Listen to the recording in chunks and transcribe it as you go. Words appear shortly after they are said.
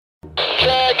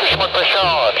downward for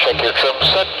Sean. Check your trim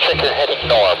set. Check your heading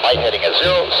north. Light heading at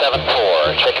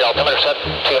 074. Check your altimeter set.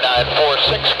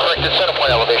 2946. Corrected center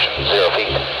point elevation 0 feet.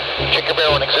 Check your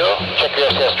bearing running 0. Check your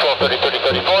SS 1230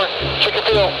 3034. Check your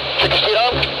fuel. Check your speed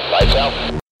on. Lights out.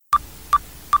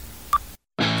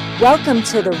 Welcome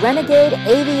to the Renegade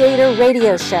Aviator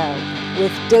Radio Show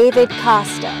with David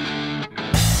Costa.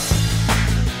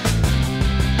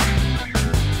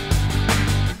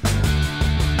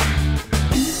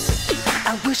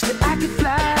 I wish that I could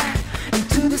fly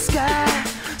into the sky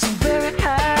so very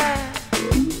high,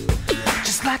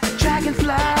 just like a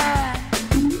dragonfly.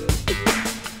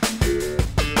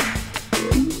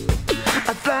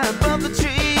 I'd fly above the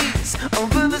trees,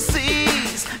 over the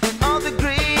seas, in all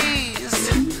degrees,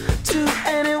 to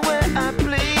anywhere I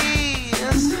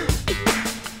please.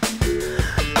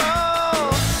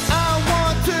 Oh, I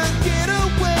want to get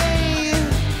away.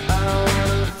 I want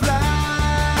to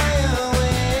fly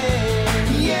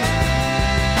away.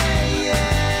 Yeah,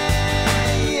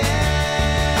 yeah,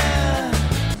 yeah.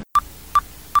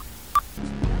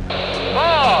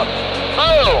 Bob,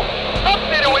 boom,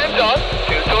 upspeed of wind on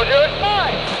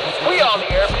 220.9. We on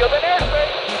the airfield and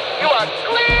airspace. You are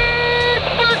cleared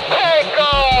for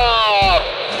takeoff.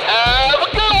 Have a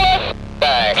good one.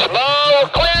 Thanks, Mo.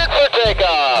 Cleared for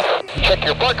takeoff. Check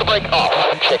your parker brake off.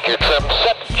 Check your trim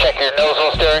set. Check your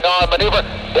nozzle steering on. Maneuver.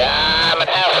 Diamond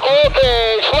half squirrel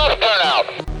cage. Left turnout.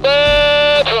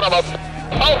 That's what I'm up.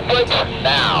 Off brakes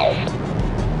now.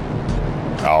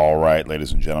 All right,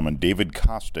 ladies and gentlemen, David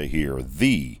Costa here,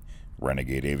 the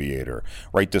Renegade Aviator.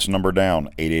 Write this number down,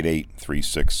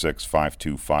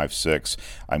 888-366-5256.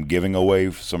 I'm giving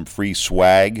away some free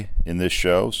swag in this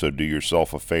show, so do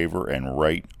yourself a favor and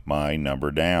write my number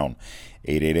down,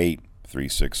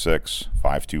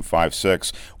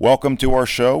 888-366-5256. Welcome to our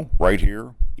show right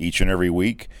here each and every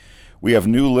week. We have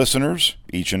new listeners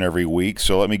each and every week,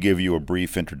 so let me give you a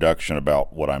brief introduction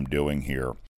about what I'm doing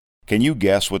here. Can you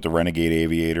guess what the Renegade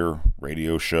Aviator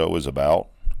radio show is about?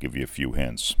 Give you a few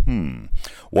hints.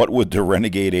 What would the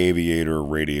Renegade Aviator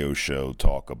radio show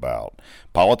talk about?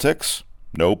 Politics?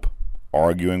 Nope.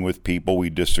 Arguing with people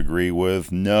we disagree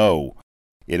with? No.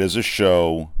 It is a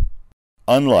show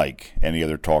unlike any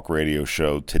other talk radio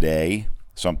show today,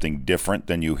 something different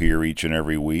than you hear each and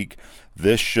every week.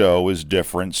 This show is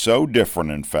different, so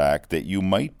different in fact that you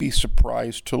might be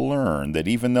surprised to learn that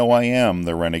even though I am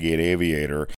the Renegade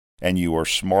Aviator, and you are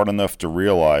smart enough to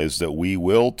realize that we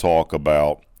will talk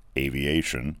about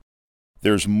aviation,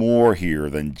 there's more here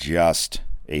than just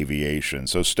aviation.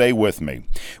 So stay with me.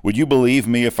 Would you believe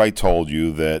me if I told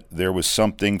you that there was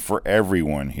something for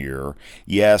everyone here?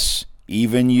 Yes,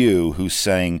 even you who's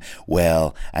saying,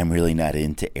 well, I'm really not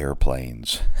into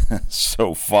airplanes.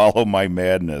 So follow my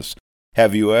madness.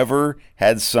 Have you ever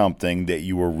had something that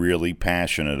you were really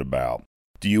passionate about?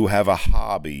 Do you have a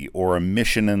hobby or a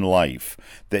mission in life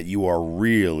that you are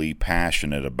really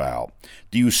passionate about?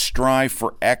 Do you strive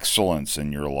for excellence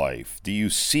in your life? Do you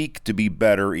seek to be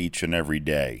better each and every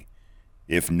day?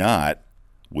 If not,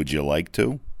 would you like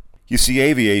to? You see,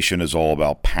 aviation is all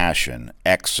about passion,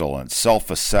 excellence,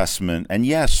 self-assessment, and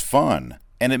yes, fun.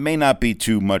 And it may not be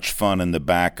too much fun in the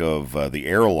back of the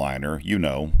airliner, you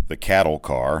know, the cattle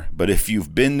car, but if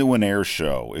you've been to an air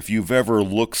show, if you've ever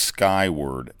looked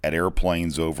skyward at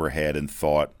airplanes overhead and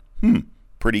thought,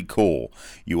 pretty cool,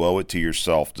 you owe it to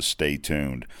yourself to stay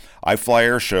tuned. I fly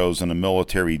air shows in a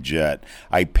military jet.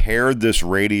 I paired this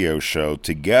radio show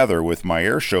together with my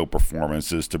air show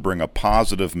performances to bring a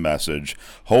positive message,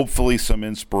 hopefully some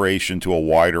inspiration to a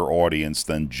wider audience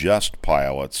than just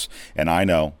pilots. And I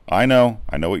know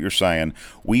what you're saying.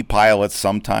 We pilots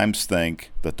sometimes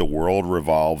think that the world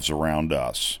revolves around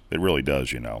us. It really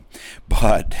does, you know.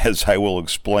 But as I will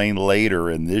explain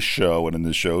later in this show and in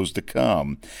the shows to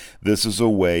come, this is a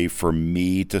way for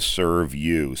me to serve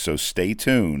you. So stay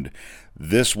tuned.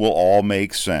 This will all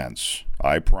make sense,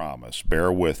 I promise.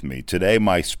 Bear with me. Today,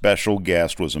 my special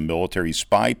guest was a military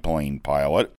spy plane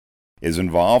pilot, is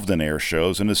involved in air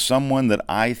shows, and is someone that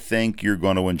I think you're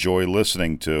going to enjoy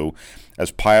listening to.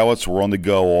 As pilots, we're on the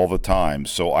go all the time,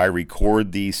 so I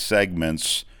record these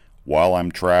segments while I'm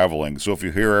traveling. So if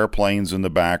you hear airplanes in the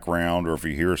background, or if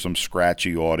you hear some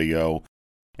scratchy audio,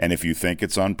 and if you think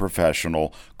it's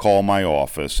unprofessional, call my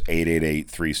office,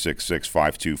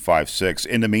 888-366-5256.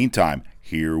 In the meantime,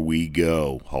 here we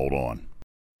go. Hold on.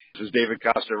 This is David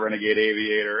Costa, Renegade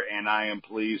Aviator, and I am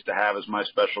pleased to have as my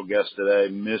special guest today,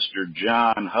 Mr.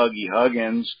 John Huggy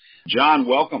Huggins. John,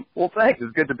 welcome. Well, thanks.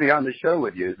 It's good to be on the show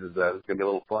with you. It's going to be a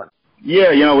little fun.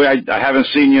 Yeah, you know, I haven't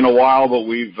seen you in a while, but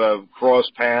we've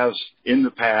crossed paths in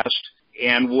the past.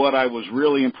 And what I was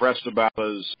really impressed about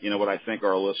is, what I think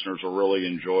our listeners will really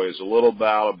enjoy is a little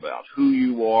about who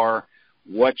you are,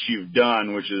 what you've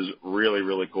done, which is really,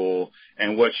 really cool,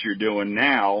 and what you're doing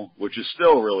now, which is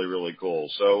still really, really cool.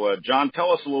 So, John,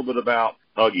 tell us a little bit about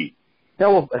Huggy. Yeah,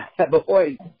 well,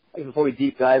 before we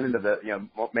deep dive into the,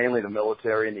 mainly the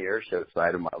military and the airshow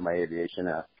side of my aviation,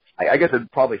 I guess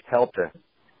it'd probably help to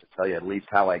tell you at least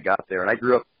how I got there. And I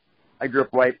grew up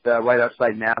right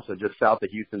outside NASA, just south of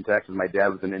Houston, Texas. My dad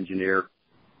was an engineer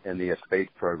in the space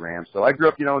program. So I grew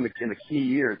up, in the key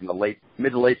years, in the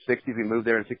mid to late 60s. We moved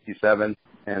there in 67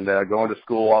 and going to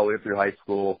school all the way through high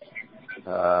school,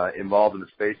 involved in the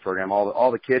space program.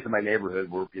 All the kids in my neighborhood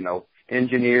were,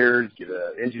 engineers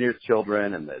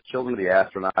children and the children of the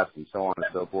astronauts and so on and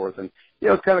so forth. And,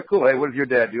 it's kind of cool. Hey, what does your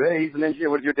dad do? Hey, he's an engineer.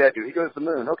 What does your dad do? He goes to the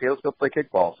moon. Okay, let's go play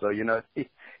kickball. So,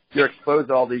 you're exposed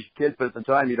to all these kids, but at the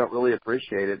time you don't really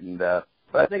appreciate it. And, but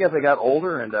I think as I got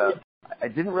older and, I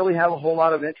didn't really have a whole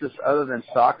lot of interest other than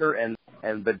soccer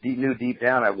but knew deep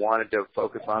down I wanted to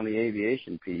focus on the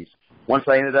aviation piece. Once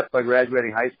I ended up by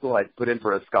graduating high school, I put in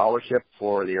for a scholarship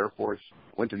for the Air Force,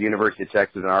 went to the University of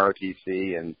Texas in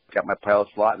ROTC and got my pilot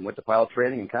slot and went to pilot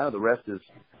training, and kind of the rest is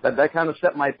that kind of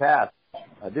set my path.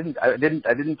 I didn't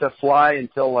fly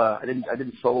until I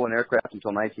didn't solo an aircraft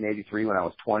until 1983 when I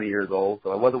was 20 years old.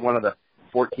 So I wasn't one of the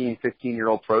 14,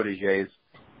 15-year-old proteges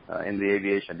in the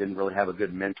aviation. I didn't really have a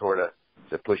good mentor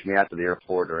to push me out to the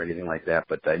airport or anything like that.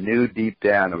 But I knew deep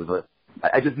down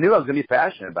I just knew I was going to be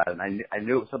passionate about it, and I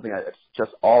knew it was something that's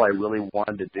just all I really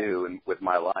wanted to do with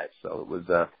my life. So it was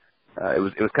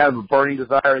kind of a burning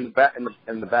desire in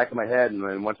the back of my head. And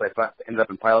then once I ended up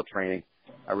in pilot training,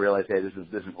 I realized, hey, this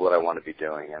is what I want to be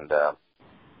doing, and kind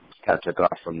of took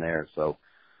off from there. So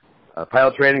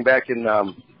pilot training back in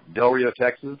Del Rio,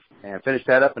 Texas, and finished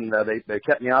that up, and they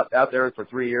kept me out there for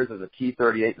 3 years as a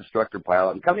T-38 instructor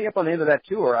pilot. And coming up on the end of that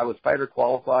tour, I was fighter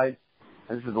qualified,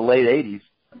 and this is the late 80s,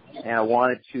 and I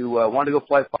wanted to go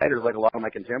fly fighters like a lot of my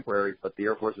contemporaries, but the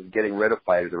Air Force was getting rid of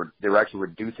fighters. They were actually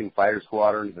reducing fighter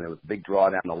squadrons, and there was a big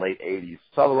drawdown in the late 80s.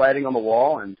 Saw the writing on the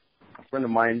wall, and a friend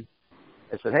of mine,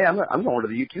 I said, hey, I'm going to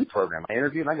the U-2 program. I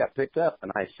interviewed, and I got picked up,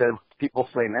 and I said, people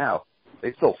say now,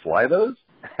 they still fly those?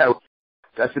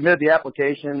 I submitted the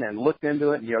application and looked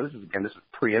into it. And, this is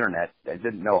pre-internet. I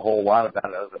didn't know a whole lot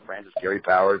about it other than Francis Gary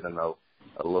Powers and a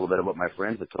little bit of what my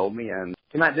friends had told me. And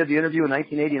came out and did the interview in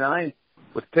 1989,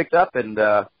 was picked up, and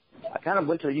I kind of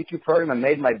went to the U-2 program and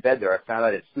made my bed there. I found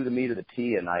out it suited me to the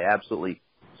T, and I absolutely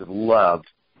just loved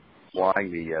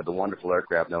flying the wonderful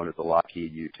aircraft known as the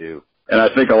Lockheed U-2. And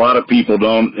I think a lot of people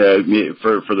don't,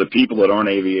 for the people that aren't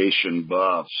aviation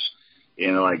buffs,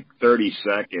 in like 30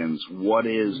 seconds, what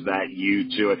is that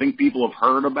U-2? I think people have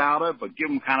heard about it, but give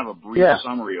them kind of a brief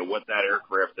summary of what that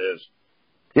aircraft is.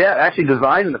 Yeah, actually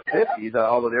designed in the 50s,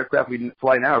 although the aircraft we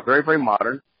fly now are very, very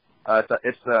modern.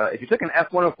 If you took an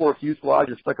F-104 fuselage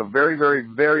and stuck a very, very,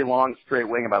 very long straight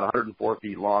wing, about 104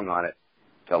 feet long on it,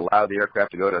 to allow the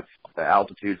aircraft to go to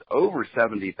altitudes over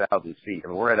 70,000 feet. I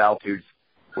mean, we're at altitudes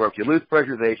where if you lose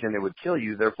pressurization, it would kill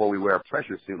you. Therefore, we wear a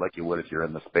pressure suit like you would if you're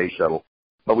in the space shuttle.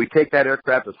 But we take that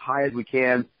aircraft as high as we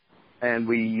can, and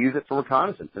we use it for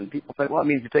reconnaissance. And people think, well, it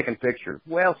means you're taking pictures.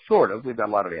 Well, sort of. We've got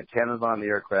a lot of antennas on the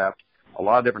aircraft, a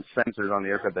lot of different sensors on the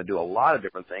aircraft that do a lot of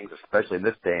different things, especially in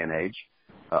this day and age.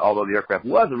 Although the aircraft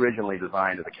was originally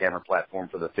designed as a camera platform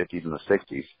for the 50s and the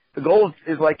 60s. The goal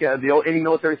is like any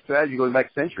military strategy going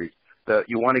back centuries.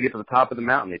 You want to get to the top of the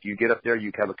mountain. If you get up there,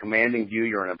 you have a commanding view.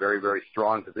 You're in a very, very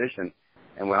strong position.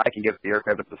 And when I can get the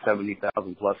aircraft up to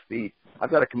 70,000 plus feet, I've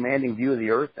got a commanding view of the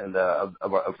Earth and of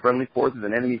friendly forces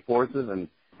and enemy forces and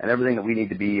everything that we need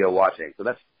to be watching. So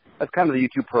that's kind of the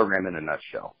U-2 program in a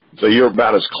nutshell. So you're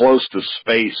about as close to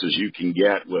space as you can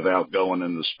get without going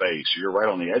into space. You're right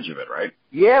on the edge of it, right?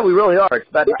 Yeah, we really are.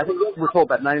 I think we're told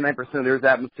about 99% of the Earth's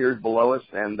atmosphere is below us.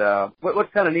 And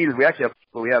what's kind of neat is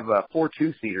we have 4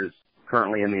 two-seaters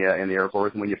currently in the Air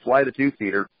Force. And when you fly the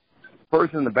two-seater, the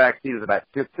person in the back seat is about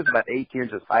 18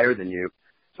 inches higher than you.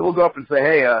 So we'll go up and say,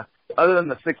 hey, other than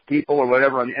the 6 people or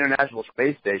whatever on the International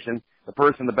Space Station, the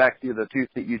person in the back seat of the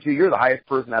two-seat U-2, you're the highest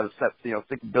person out of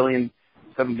 6 billion,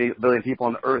 7 billion people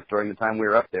on the Earth during the time we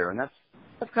were up there. And that's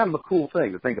kind of a cool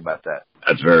thing to think about that.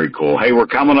 That's very cool. Hey, we're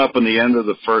coming up on the end of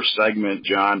the first segment,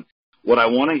 John. What I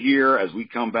want to hear as we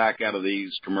come back out of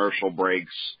these commercial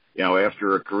breaks,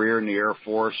 after a career in the Air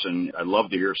Force, and I'd love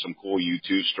to hear some cool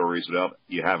U-2 stories without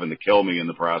you having to kill me in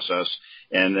the process.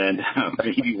 And then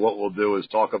maybe what we'll do is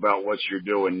talk about what you're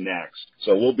doing next.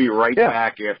 So we'll be right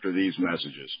back after these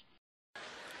messages.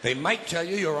 They might tell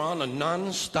you you're on a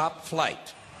non-stop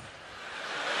flight.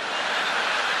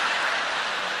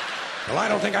 Well, I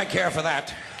don't think I care for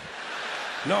that.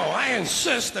 No, I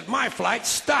insist that my flights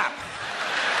stop.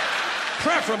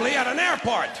 Preferably at an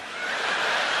airport.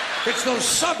 It's those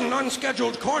sudden,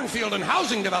 unscheduled cornfield and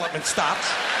housing development stops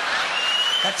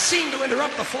that seem to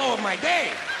interrupt the flow of my day.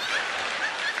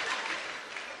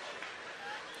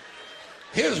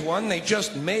 Here's one they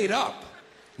just made up.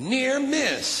 Near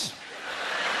miss.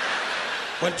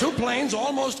 When two planes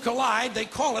almost collide, they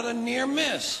call it a near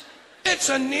miss. It's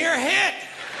a near hit.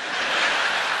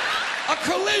 A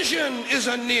collision is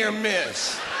a near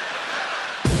miss.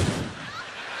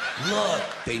 Look,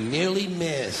 they nearly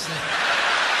missed.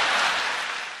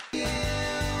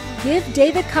 Give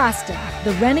David Costa,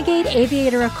 the Renegade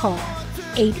Aviator, a call.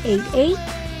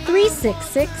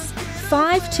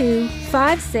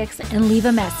 888-366-5256 and leave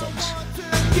a message.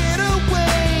 Get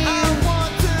away. I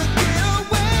want to get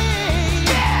away.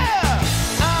 Yeah.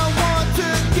 I want to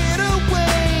get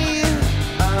away.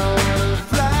 I want to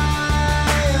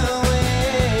fly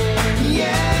away.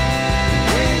 Yeah.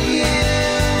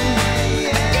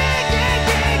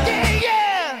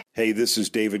 Hey, this is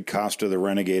David Costa, the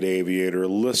Renegade Aviator.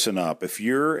 Listen up. If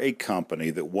you're a company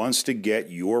that wants to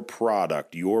get your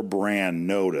product, your brand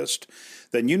noticed,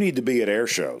 then you need to be at air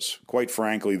shows. Quite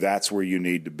frankly, that's where you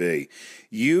need to be.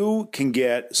 You can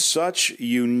get such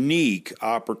unique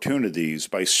opportunities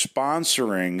by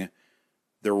sponsoring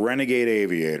the Renegade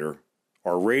Aviator,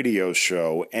 our radio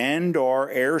show, and our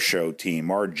air show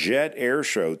team, our jet air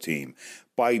show team,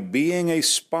 by being a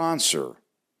sponsor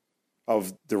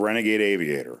of the Renegade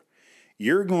Aviator.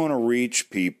 You're going to reach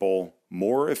people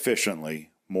more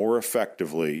efficiently, more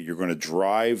effectively. You're going to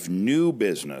drive new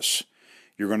business.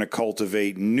 You're going to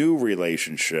cultivate new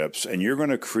relationships, and you're going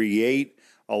to create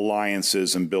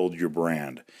alliances and build your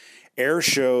brand. Air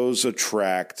shows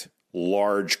attract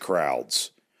large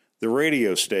crowds. The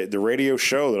radio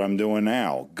show that I'm doing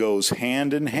now goes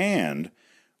hand in hand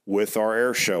with our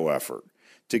air show effort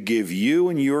to give you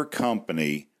and your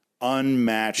company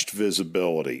unmatched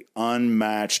visibility,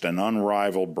 unmatched and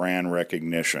unrivaled brand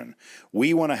recognition.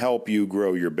 We want to help you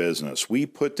grow your business. We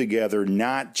put together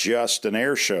not just an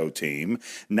air show team,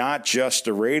 not just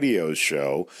a radio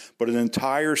show, but an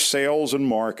entire sales and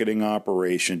marketing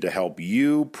operation to help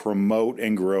you promote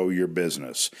and grow your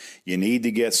business. You need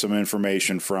to get some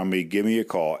information from me. Give me a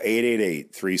call,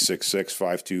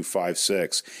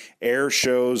 888-366-5256. Air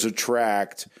shows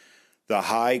attract the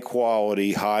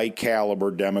high-quality,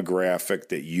 high-caliber demographic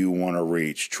that you want to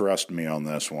reach. Trust me on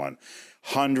this one.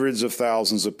 Hundreds of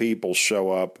thousands of people show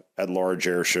up at large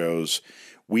air shows.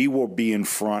 We will be in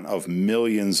front of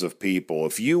millions of people.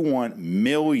 If you want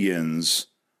millions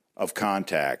of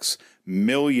contacts,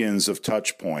 millions of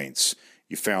touch points,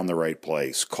 you found the right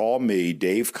place. Call me,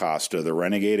 Dave Costa, the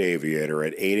Renegade Aviator,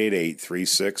 at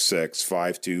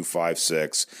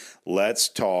 888-366-5256. Let's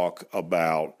talk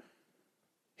about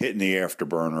hitting the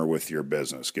afterburner with your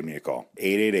business. Give me a call.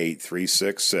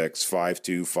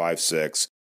 888-366-5256.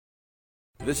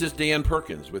 This is Dan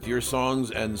Perkins with your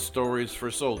Songs and Stories for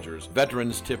Soldiers,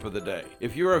 Veterans Tip of the Day.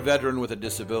 If you're a veteran with a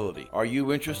disability, are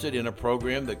you interested in a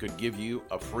program that could give you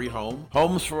a free home?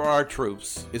 Homes for Our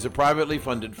Troops is a privately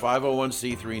funded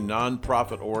 501c3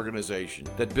 nonprofit organization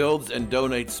that builds and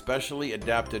donates specially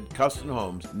adapted custom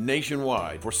homes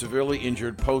nationwide for severely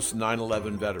injured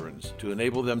post-9/11 veterans to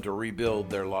enable them to rebuild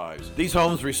their lives. These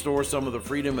homes restore some of the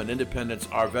freedom and independence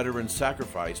our veterans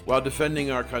sacrificed while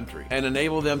defending our country and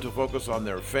enable them to focus on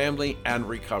their family and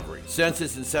recovery. Since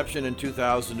its inception in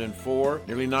 2004,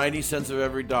 nearly 90 cents of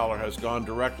every dollar has gone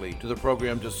directly to the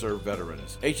program to serve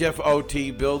veterans.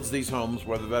 HFOT builds these homes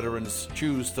where the veterans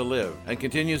choose to live and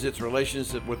continues its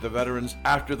relationship with the veterans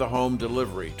after the home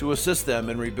delivery to assist them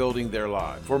in rebuilding their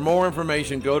lives. For more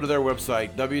information, go to their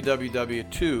website,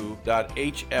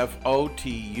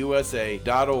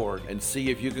 www.hfotusa.org, and see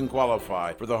if you can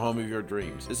qualify for the home of your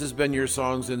dreams. This has been your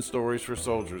Songs and Stories for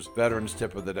Soldiers, Veterans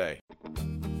Tip of the Day.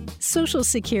 Social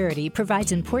Security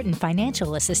provides important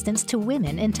financial assistance to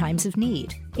women in times of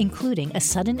need, including a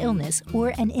sudden illness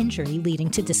or an injury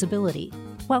leading to disability.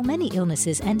 While many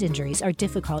illnesses and injuries are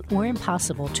difficult or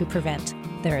impossible to prevent,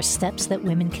 there are steps that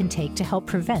women can take to help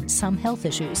prevent some health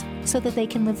issues so that they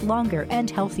can live longer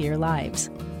and healthier lives.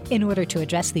 In order to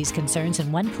address these concerns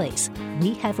in one place,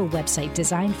 we have a website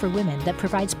designed for women that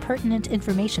provides pertinent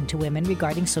information to women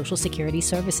regarding Social Security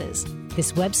services.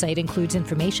 This website includes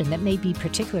information that may be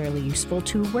particularly useful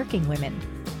to working women,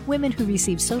 women who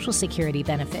receive Social Security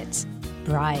benefits,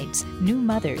 brides, new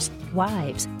mothers,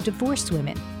 wives, divorced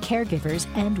women, caregivers,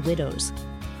 and widows.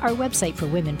 Our website for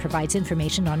women provides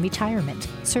information on retirement,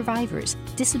 survivors,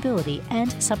 disability,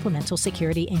 and supplemental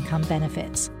security income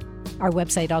benefits. Our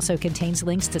website also contains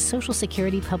links to Social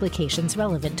Security publications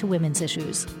relevant to women's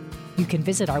issues. You can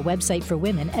visit our website for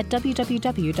women at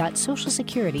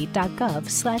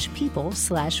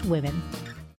www.socialsecurity.gov/people/women.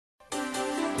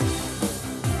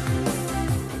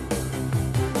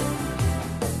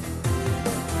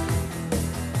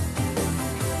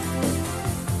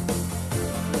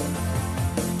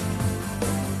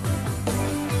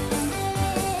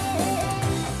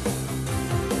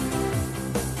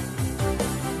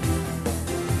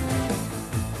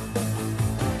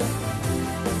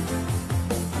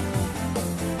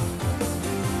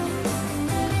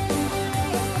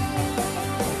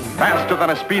 Faster than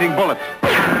a speeding bullet.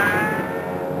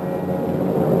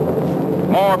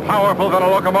 More powerful than a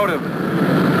locomotive.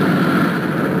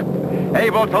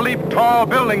 Able to leap tall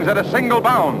buildings at a single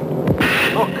bound.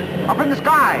 Look, up in the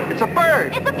sky, it's a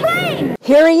bird. It's a plane!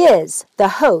 Here he is, the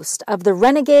host of the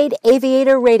Renegade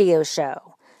Aviator Radio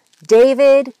Show,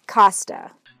 David Costa.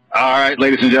 All right,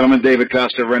 ladies and gentlemen, David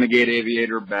Costa, Renegade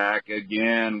Aviator, back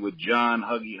again with John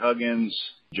Huggy Huggins.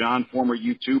 John, former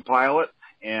U-2 pilot,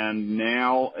 and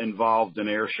now involved in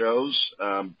air shows,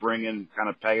 bringing kind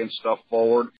of paying stuff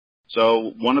forward.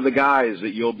 So one of the guys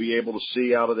that you'll be able to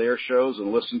see out at air shows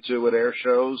and listen to at air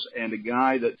shows, and a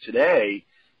guy that today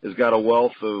has got a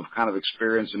wealth of kind of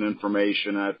experience and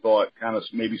information. I thought kind of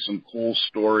maybe some cool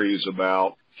stories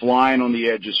about flying on the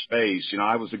edge of space. You know,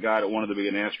 I was the guy that wanted to be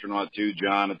an astronaut too,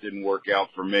 John. It didn't work out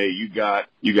for me. You got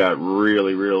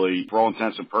really, really, for all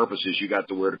intents and purposes, you got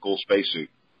to wear the cool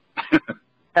spacesuit.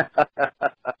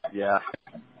 Yeah.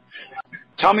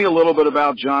 Tell me a little bit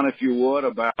about, John, if you would,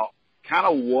 about kind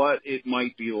of what it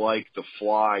might be like to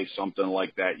fly something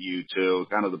like that U-2,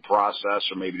 kind of the process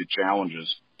or maybe the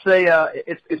challenges. Say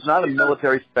it's not a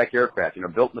military spec aircraft, you know,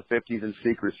 built in the 50s in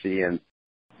secrecy, and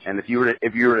if you were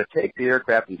to take the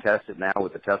aircraft and test it now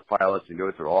with the test pilots and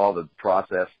go through all the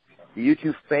process, the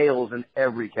U-2 fails in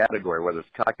every category, whether it's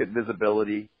cockpit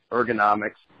visibility,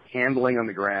 ergonomics, handling on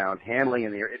the ground, handling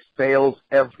in the air. It fails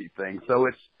everything. So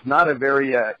it's not a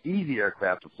very easy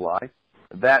aircraft to fly.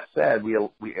 That said,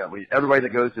 everybody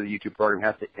that goes to the U-2 program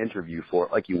has to interview for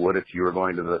it, like you would if you were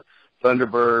going to the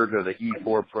Thunderbird or the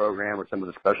E4 program or some of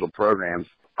the special programs.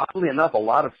 Oddly enough, a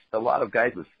lot of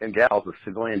guys and gals with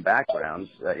civilian backgrounds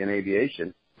in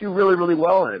aviation do really, really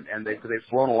well in it, and they've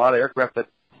flown a lot of aircraft that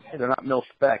they're not mil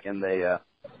spec, and the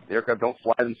aircraft don't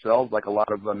fly themselves like a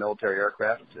lot of military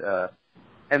aircraft.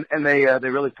 And they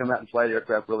really come out and fly the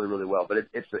aircraft really, really well. But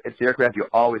it's the aircraft you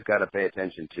always got to pay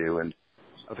attention to. And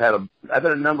I've had a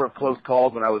number of close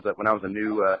calls when I was a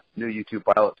new U-2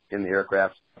 pilot in the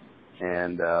aircraft,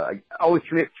 and I always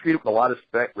treat it with a lot of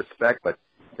respect. But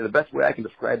the best way I can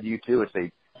describe the U-2 is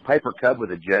a Piper Cub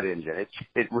with a jet engine.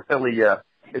 It's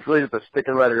really just a stick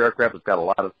and rudder aircraft that's got a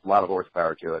lot of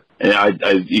horsepower to it. Yeah,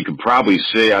 you can probably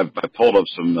see. I pulled up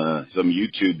some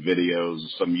YouTube videos,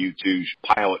 some YouTube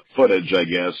pilot footage. I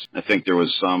guess I think there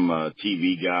was some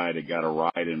TV guy that got a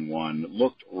ride in one. It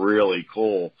looked really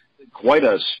cool. Quite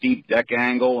a steep deck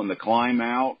angle in the climb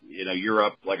out. You know, you're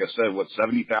up, like I said,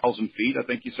 70,000 feet? I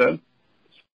think you said.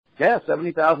 Yeah,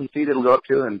 70,000 feet it'll go up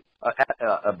to, and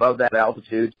above that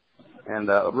altitude. And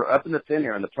up in the thin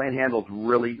air, and the plane handles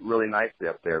really, really nicely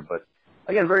up there. But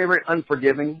again, very, very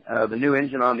unforgiving. The new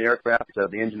engine on the aircraft,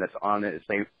 the engine that's on it is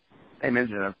same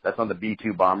engine that's on the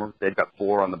B-2 bomber. They've got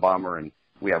 4 on the bomber, and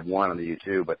we have 1 on the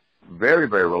U-2. But very,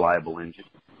 very reliable engine,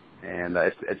 and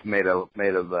it's made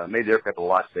the aircraft a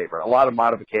lot safer. A lot of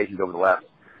modifications over the last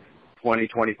 20,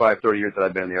 25, 30 years that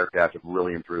I've been in the aircraft have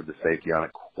really improved the safety on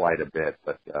it quite a bit.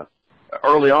 But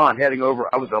early on, heading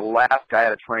over, I was the last guy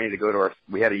out of training to go to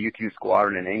we had a U-2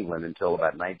 squadron in England until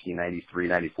about 1993,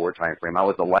 94 time frame. I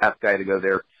was the last guy to go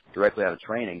there directly out of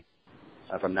training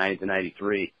from 90 to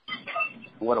 93.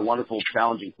 What a wonderful,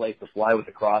 challenging place to fly with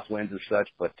the crosswinds and such.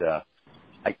 But, the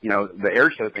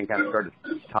air show thing kind of started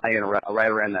to tie in right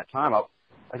around that time. I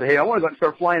said, hey, I want to go and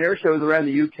start flying air shows around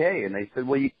the UK. And they said,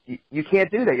 well, you can't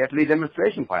do that. You have to be a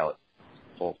demonstration pilot.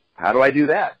 Well, how do I do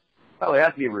that? Well, it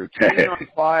has to be a routine on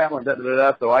file and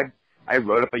da-da-da-da. So I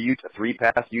wrote up a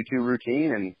 3-pass U-2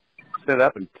 routine and set it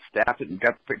up and staffed it and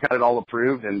got it all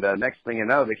approved. And next thing you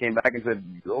know, they came back and said,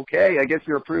 okay, I guess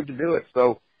you're approved to do it.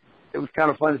 So it was kind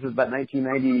of fun. This is about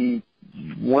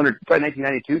 1991 or probably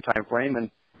 1992 time frame. And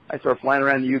I started flying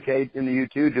around the UK in the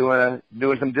U-2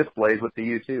 doing some displays with the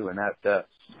U-2. And that,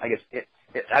 I guess,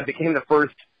 I became the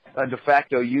first de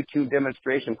facto U-2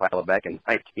 demonstration pilot back in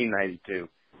 1992.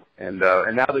 And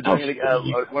now they're doing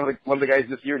it. One of the guys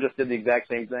this year just did the exact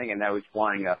same thing, and now he's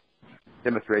flying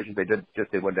demonstrations. They just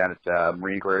did one down at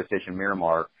Marine Corps Air Station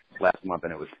Miramar last month,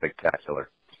 and it was spectacular.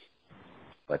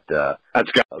 But that's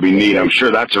got to be neat. I'm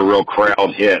sure that's a real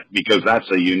crowd hit because that's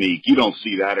a unique. You don't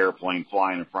see that airplane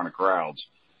flying in front of crowds.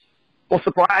 Well,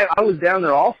 I was down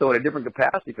there also in a different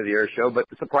capacity for the air show, but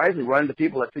surprisingly run into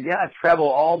people that said, yeah, I travel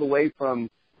all the way from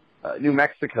New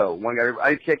Mexico. One guy,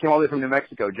 I came all the way from New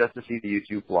Mexico just to see the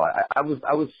U-2 fly. I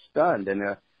was stunned, and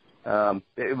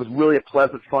it was really a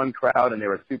pleasant, fun crowd, and they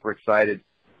were super excited.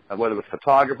 Whether it was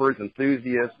photographers,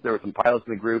 enthusiasts, there were some pilots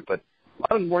in the group, but a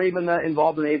lot of them weren't even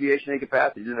involved in aviation in any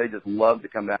capacity. They just loved to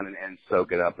come down and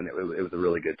soak it up, and it was a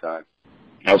really good time.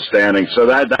 Outstanding. So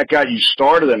that got you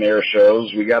started in air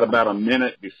shows. We got about a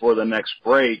minute before the next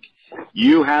break.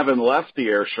 You haven't left the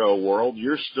air show world.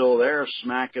 You're still there,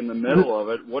 smack in the middle of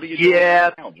it. What are you doing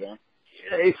now, John?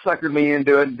 They suckered me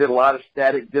into it and did a lot of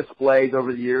static displays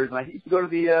over the years. And I used to go to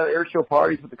the air show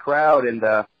parties with the crowd and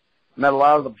met a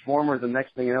lot of the performers. And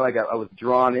next thing you know, I was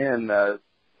drawn in.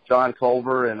 John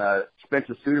Culver and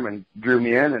Spencer Suderman drew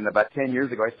me in. And about 10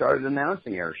 years ago, I started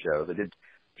announcing air shows. I did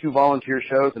 2 volunteer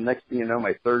shows. And next thing you know,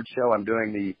 my 3rd show, I'm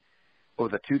doing the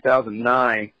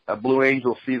 2009 Blue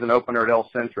Angels season opener at El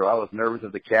Centro. I was nervous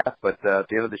as a cat, but at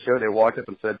the end of the show, they walked up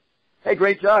and said, "Hey,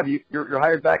 great job! You're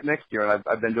hired back next year." And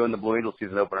I've been doing the Blue Angels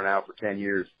season opener now for 10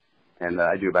 years, and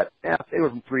I do about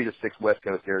anywhere from 3 to 6 West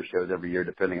Coast air shows every year,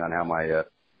 depending on how my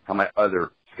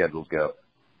other schedules go.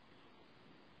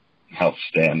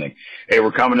 Outstanding. Hey,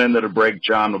 we're coming into the break,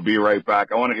 John. We'll be right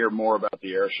back. I want to hear more about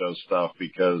the air show stuff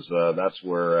because that's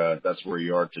where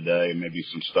you are today, and maybe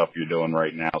some stuff you're doing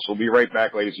right now. So we'll be right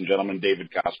back, ladies and gentlemen. David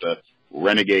Costa,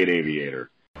 Renegade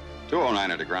Aviator.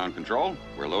 209 to ground control.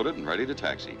 We're loaded and ready to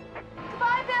taxi.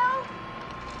 Goodbye, Bill.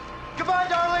 Goodbye,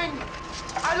 darling.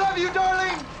 I love you,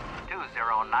 darling.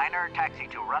 209er, taxi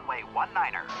to runway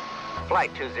 19er.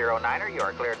 Flight 209er, you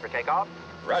are cleared for takeoff.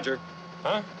 Roger.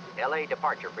 Huh? LA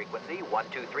departure frequency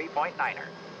 123.9er.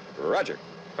 Roger.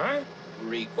 Huh?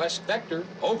 Request vector.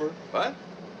 Over. What?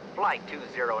 Flight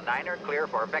 209er, clear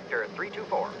for vector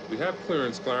 324. We have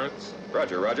clearance, Clarence.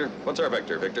 Roger, Roger. What's our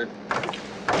vector, Victor?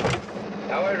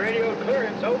 Tower radio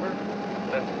clearance, over.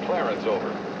 That's Clarence,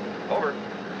 over. Over.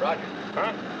 Roger.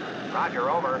 Huh? Roger,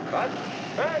 over. What?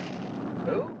 Hey.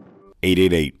 Who?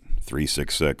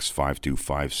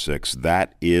 888-366-5256.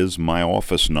 That is my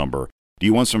office number. Do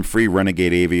you want some free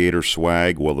Renegade Aviator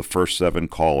swag? Well, the first 7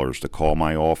 callers to call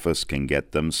my office can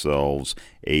get themselves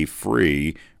a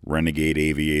free Renegade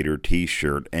Aviator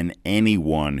t-shirt, and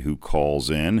anyone who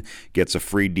calls in gets a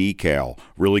free decal.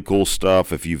 Really cool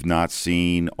stuff. If you've not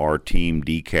seen our team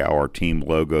decal, our team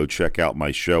logo, check out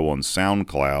my show on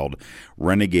SoundCloud,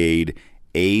 Renegade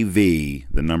AV,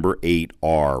 the number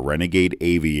 8R, Renegade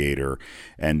Aviator.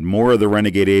 And more of the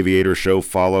Renegade Aviator show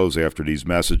follows after these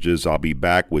messages. I'll be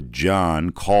back with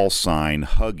John, call sign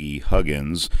Huggy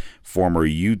Huggins, former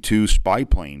U-2 spy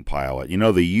plane pilot. You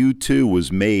know, the U-2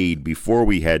 was made before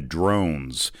we had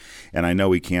drones. And I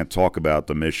know he can't talk about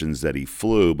the missions that he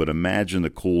flew, but imagine the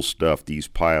cool stuff these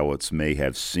pilots may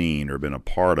have seen or been a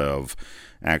part of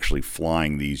actually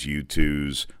flying these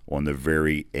U-2s on the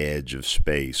very edge of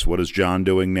space. What is John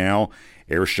doing now?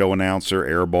 Air show announcer,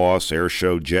 air boss, air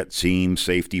show jet team,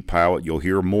 safety pilot. You'll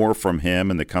hear more from him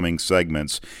in the coming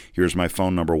segments. Here's my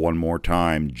phone number one more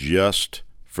time, just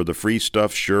for the free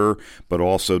stuff, sure, but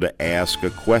also to ask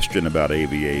a question about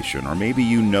aviation. Or maybe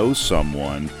you know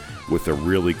someone with a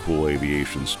really cool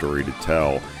aviation story to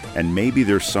tell, and maybe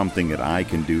there's something that I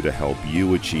can do to help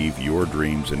you achieve your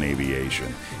dreams in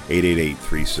aviation.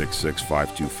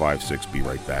 888-366-5256. Be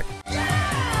right back.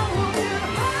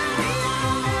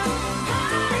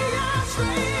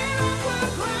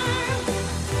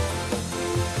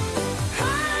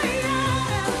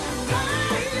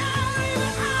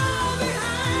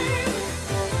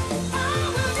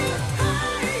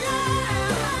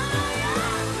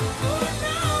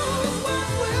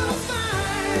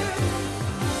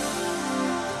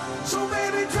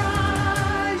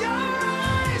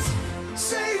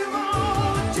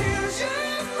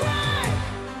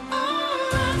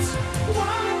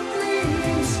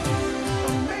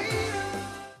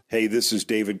 Hey, this is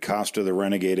David Costa, the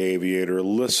Renegade Aviator.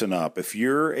 Listen up. If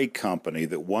you're a company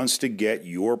that wants to get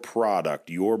your product,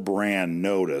 your brand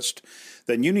noticed,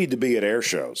 then you need to be at air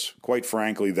shows. Quite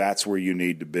frankly, that's where you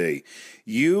need to be.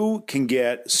 You can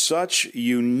get such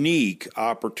unique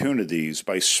opportunities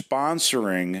by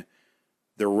sponsoring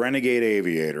the Renegade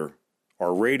Aviator,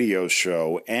 our radio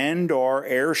show, and our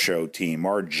air show team,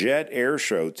 our jet air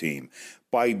show team,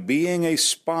 by being a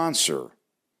sponsor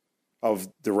of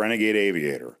the Renegade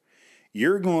Aviator.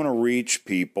 You're going to reach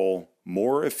people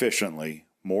more efficiently,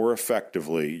 more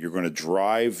effectively. You're going to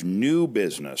drive new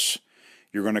business.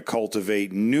 You're going to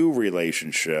cultivate new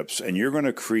relationships, and you're going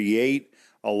to create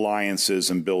alliances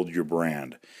and build your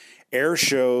brand. Air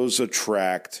shows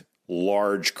attract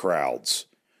large crowds.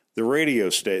 The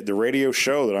radio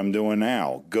show that I'm doing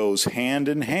now goes hand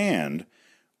in hand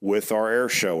with our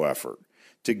Airshow effort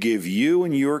to give you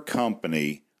and your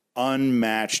company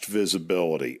unmatched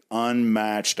visibility,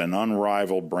 unmatched and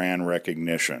unrivaled brand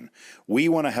recognition. We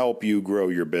want to help you grow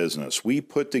your business. We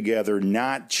put together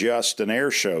not just an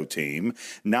Airshow team,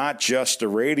 not just a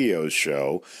radio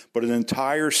show, but an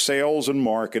entire sales and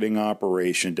marketing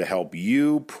operation to help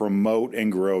you promote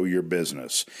and grow your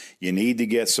business. You need to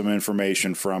get some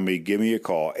information from me. Give me a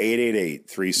call,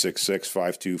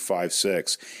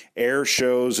 888-366-5256. Air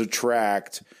shows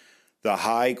attract the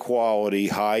high-quality,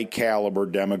 high-caliber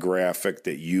demographic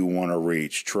that you want to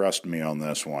reach. Trust me on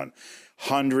this one.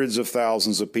 Hundreds of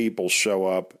thousands of people show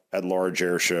up at large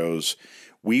air shows.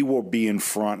 We will be in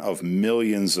front of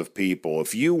millions of people.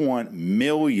 If you want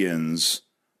millions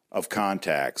of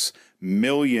contacts,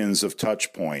 millions of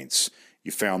touch points,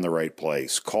 you found the right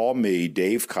place. Call me,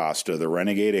 Dave Costa, the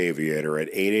Renegade Aviator,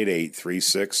 at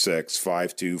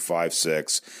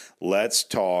 888-366-5256. Let's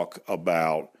talk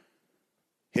about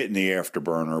hitting the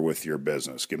afterburner with your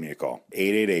business. Give me a call.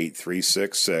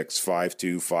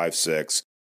 888-366-5256.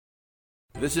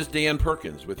 This is Dan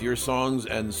Perkins with your Songs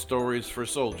and Stories for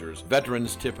Soldiers,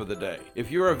 Veterans Tip of the Day. If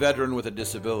you're a veteran with a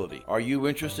disability, are you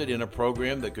interested in a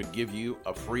program that could give you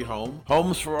a free home?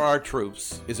 Homes for Our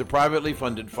Troops is a privately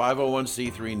funded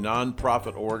 501c3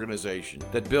 nonprofit organization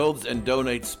that builds and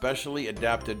donates specially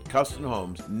adapted custom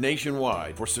homes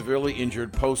nationwide for severely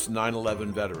injured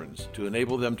post-9/11 veterans to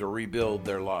enable them to rebuild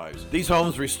their lives. These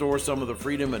homes restore some of the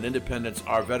freedom and independence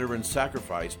our veterans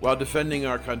sacrificed while defending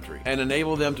our country and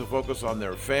enable them to focus on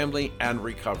their family and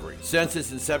recovery. Since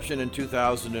its inception in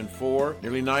 2004,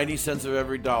 nearly 90 cents of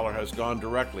every dollar has gone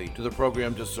directly to the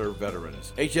program to serve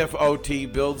veterans.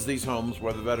 HFOT builds these homes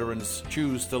where the veterans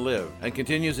choose to live and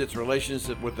continues its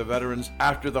relationship with the veterans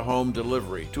after the home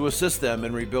delivery to assist them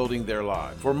in rebuilding their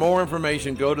lives. For more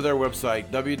information, go to their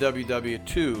website,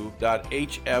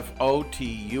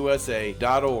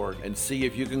 www.hfotusa.org, and see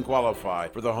if you can qualify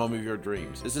for the home of your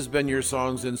dreams. This has been your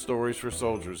Songs and Stories for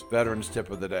Soldiers, Veterans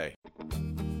Tip of the Day.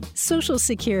 Social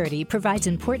Security provides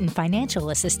important financial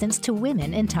assistance to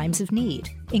women in times of need,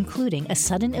 including a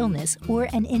sudden illness or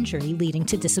an injury leading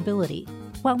to disability.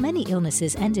 While many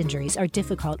illnesses and injuries are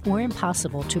difficult or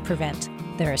impossible to prevent,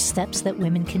 there are steps that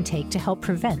women can take to help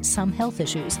prevent some health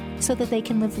issues so that they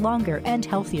can live longer and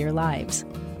healthier lives.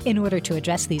 In order to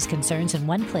address these concerns in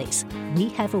one place, we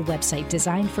have a website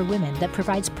designed for women that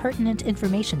provides pertinent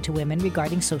information to women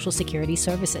regarding Social Security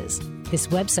services. This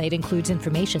website includes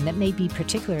information that may be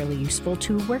particularly useful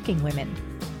to working women,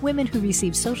 women who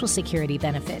receive Social Security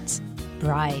benefits,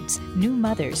 brides, new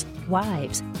mothers,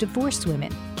 wives, divorced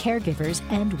women, caregivers,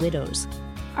 and widows.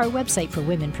 Our website for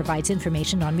women provides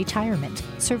information on retirement,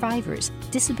 survivors,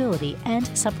 disability, and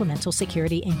supplemental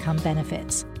security income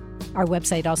benefits. Our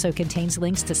website also contains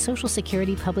links to Social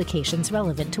Security publications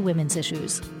relevant to women's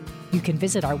issues. You can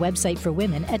visit our website for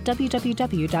women at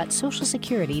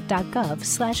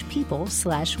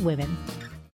www.socialsecurity.gov/people/women.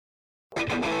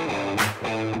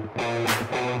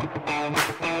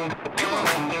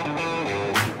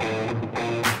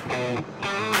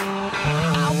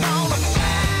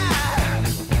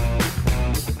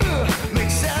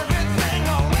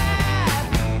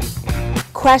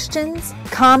 Questions,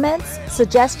 comments,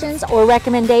 suggestions, or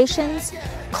recommendations?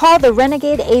 Call the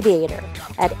Renegade Aviator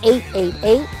at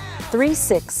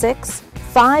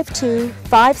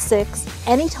 888-366-5256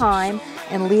 anytime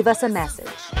and leave us a message.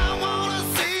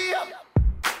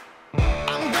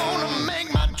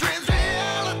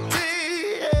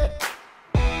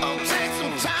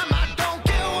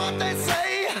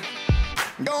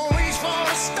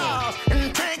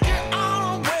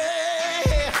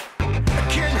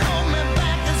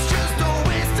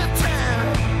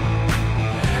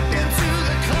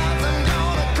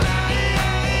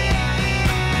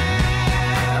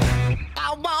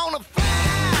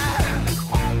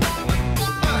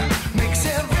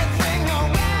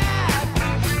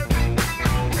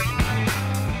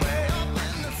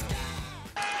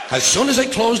 As soon as they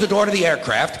close the door to the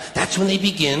aircraft, that's when they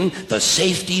begin the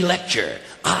safety lecture.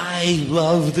 I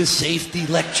love the safety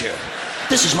lecture.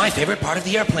 This is my favorite part of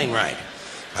the airplane ride.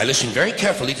 I listen very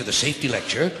carefully to the safety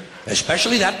lecture,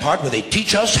 especially that part where they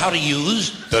teach us how to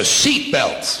use the seat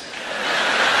belts.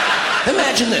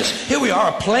 Imagine this. Here we are,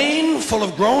 a plane full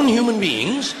of grown human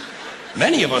beings,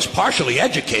 many of us partially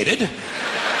educated,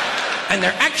 and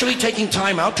they're actually taking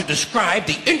time out to describe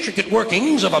the intricate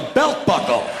workings of a belt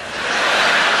buckle.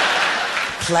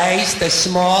 Place the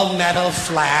small metal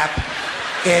flap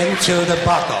into the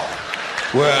buckle.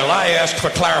 Well, I asked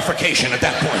for clarification at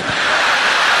that point.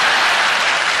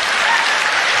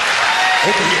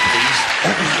 Over here, please.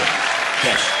 Over here.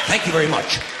 Yes, thank you very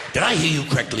much. Did I hear you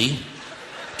correctly?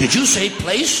 Did you say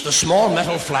place the small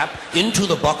metal flap into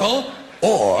the buckle,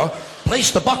 or place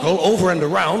the buckle over and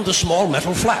around the small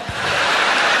metal flap?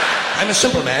 I'm a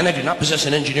simple man. I do not possess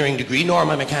an engineering degree, nor am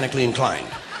I mechanically inclined.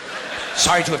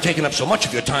 Sorry to have taken up so much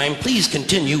of your time. Please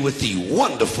continue with the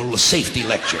wonderful safety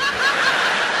lecture.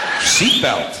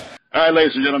 Seatbelt. All right,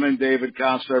 ladies and gentlemen, David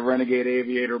Costa, Renegade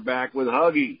Aviator, back with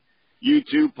Huggy,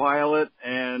 YouTube pilot,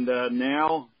 and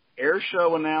now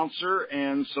Airshow announcer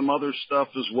and some other stuff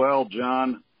as well.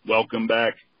 John, welcome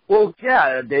back. Well,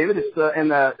 yeah, David, it's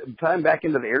and time back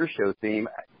into the Airshow theme.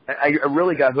 I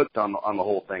really got hooked on the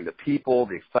whole thing. The people,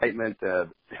 the excitement, the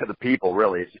people.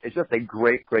 Really, it's just a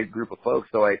great group of folks.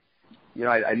 So I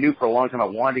knew for a long time I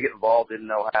wanted to get involved, didn't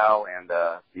know how, and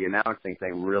the announcing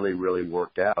thing really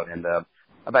worked out. And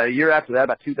about a year after that,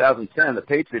 about 2010, the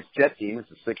Patriots jet team,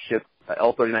 it's a 6-ship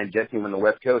L-39 jet team on the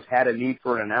West Coast, had a need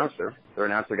for an announcer. Their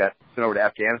announcer got sent over to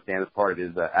Afghanistan as part of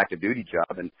his active duty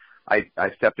job, and I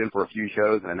stepped in for a few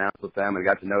shows and announced with them and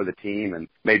got to know the team and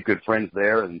made good friends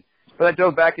there. But I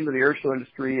dove back into the airshow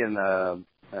industry in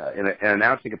an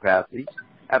announcing capacity.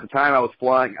 At the time I was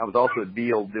flying, I was also at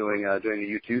Beale doing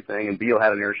the U2 thing, and Beale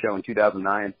had an airshow in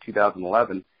 2009,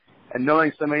 2011. And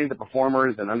knowing so many of the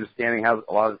performers and understanding how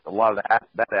a lot of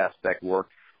that aspect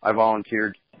worked, I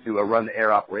volunteered to run the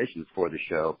air operations for the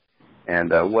show.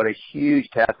 And what a huge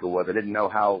task it was. I didn't know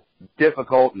how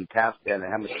difficult and task and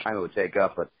how much time it would take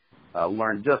up, but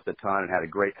learned just a ton and had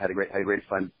great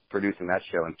fun producing that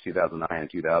show in 2009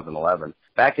 and 2011.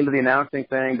 Back into the announcing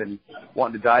thing, then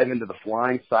wanting to dive into the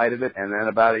flying side of it, and then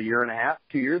about a year and a half,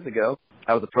 2 years ago,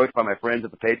 I was approached by my friends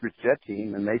at the Patriots jet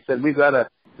team, and they said, we've got a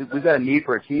need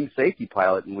for a team safety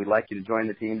pilot, and we'd like you to join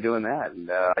the team doing that.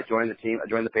 And I joined the team. I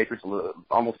joined the Patriots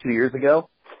almost 2 years ago.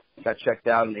 Got checked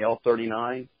out in the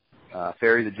L-39,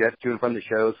 ferry the jets to and from the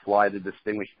shows, fly the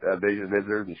distinguished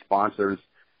visitors and sponsors.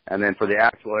 And then for the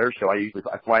actual air show, I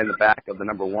fly in the back of the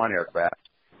number 1 aircraft.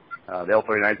 The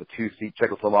L-39 is a 2-seat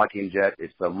Czechoslovakian jet.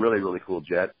 It's a really cool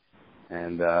jet.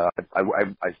 And I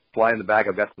fly in the back.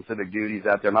 I've got specific duties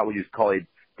out there. I'm not what you call a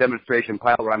demonstration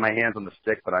pilot where I have my hands on the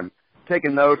stick, but I'm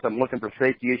taking notes. I'm looking for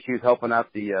safety issues, helping out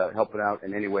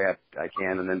in any way I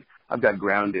can. And then I've got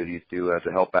ground duties to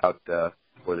help out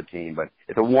for the team. But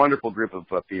it's a wonderful group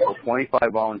of people,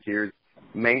 25 volunteers.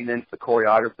 Maintenance, the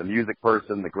choreographer, the music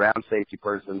person, the ground safety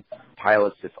person,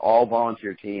 pilots. It's all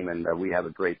volunteer team, and we have a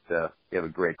great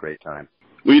time.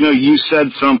 Well, you said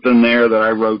something there that I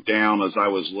wrote down as I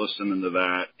was listening to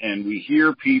that, and we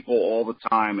hear people all the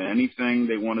time, anything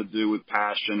they want to do with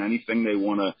passion, anything they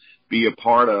want to be a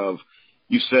part of.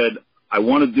 You said, I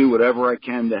want to do whatever I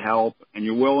can to help, and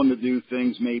you're willing to do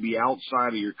things maybe outside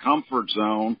of your comfort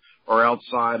zone or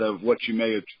outside of what you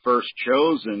may have first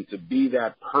chosen to be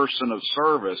that person of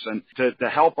service. And to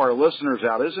help our listeners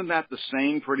out, isn't that the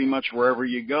same pretty much wherever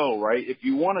you go, right? If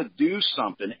you want to do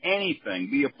something, anything,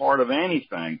 be a part of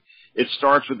anything, it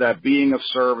starts with that being of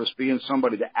service, being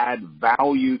somebody to add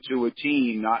value to a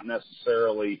team, not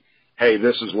necessarily, hey,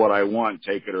 this is what I want,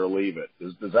 take it or leave it.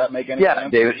 Does that make any sense? Yeah,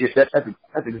 David,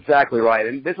 that's exactly right.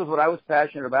 And this is what I was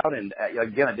passionate about. And,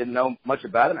 again, I didn't know much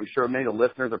about it. I'm sure many of the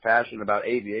listeners are passionate about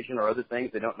aviation or other things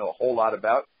they don't know a whole lot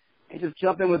about. And just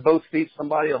jump in with both feet.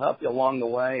 Somebody will help you along the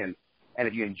way. And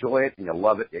if you enjoy it and you'll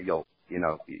love it, you'll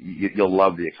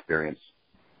love the experience.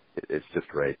 It's just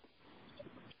great.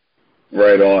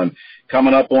 Right on.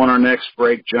 Coming up on our next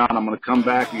break, John, I'm going to come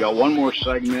back. We got one more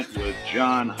segment with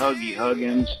John Huggy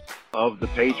Huggins of the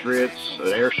Patriots,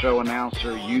 an airshow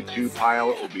announcer, YouTube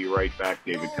pilot. We'll be right back.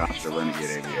 David Costa,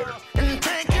 Renegade Aviator. And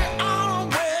take it all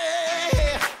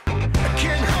away.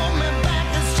 Can't hold me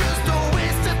back. It's just a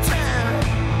waste of time.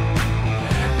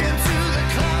 Into the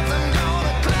clouds, I'm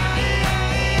gonna climb.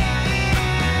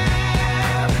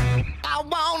 I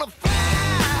wanna fly.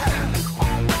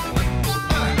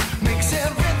 Makes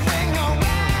everything alright.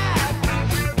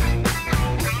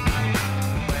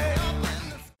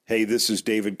 Hey, this is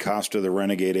David Costa, the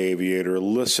Renegade Aviator.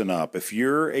 Listen up. If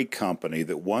you're a company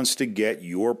that wants to get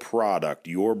your product,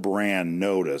 your brand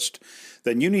noticed,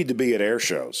 then you need to be at air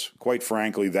shows. Quite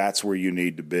frankly, that's where you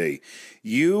need to be.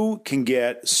 You can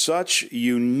get such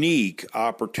unique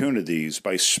opportunities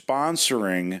by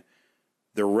sponsoring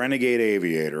the Renegade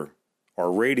Aviator,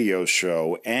 our radio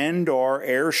show, and our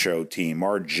air show team,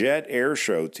 our jet air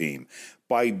show team,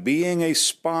 by being a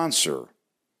sponsor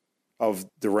of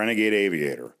the Renegade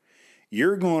Aviator.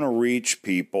 You're going to reach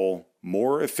people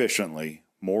more efficiently,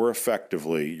 more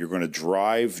effectively. You're going to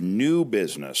drive new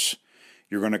business.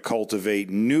 You're going to cultivate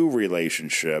new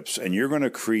relationships, and you're going to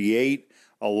create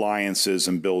alliances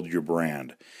and build your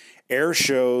brand. Air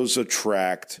shows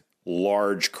attract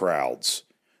large crowds.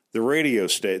 The radio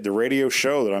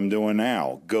show that I'm doing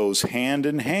now goes hand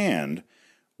in hand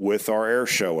with our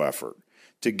Airshow effort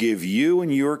to give you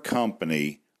and your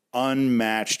company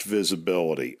unmatched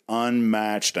visibility,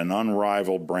 unmatched and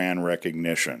unrivaled brand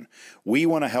recognition. We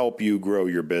want to help you grow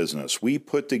your business. We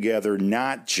put together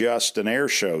not just an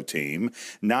Airshow team,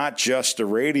 not just a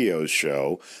radio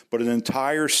show, but an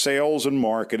entire sales and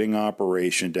marketing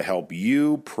operation to help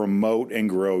you promote and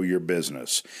grow your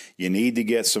business. You need to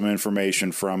get some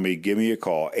information from me. Give me a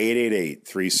call,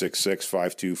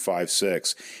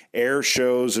 888-366-5256. Air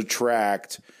shows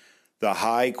attract the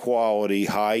high-quality,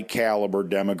 high-caliber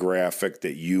demographic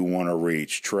that you want to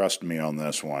reach. Trust me on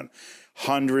this one.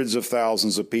 Hundreds of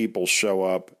thousands of people show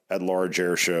up at large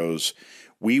air shows.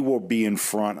 We will be in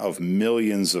front of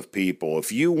millions of people.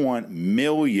 If you want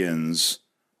millions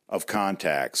of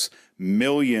contacts,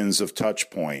 millions of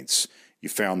touch points, you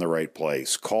found the right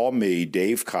place. Call me,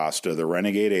 Dave Costa, the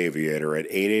Renegade Aviator, at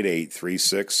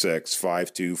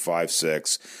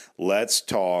 888-366-5256. Let's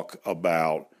talk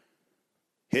about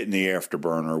hitting the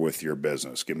afterburner with your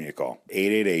business. Give me a call.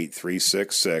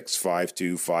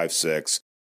 888-366-5256.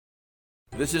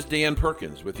 This is Dan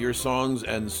Perkins with your Songs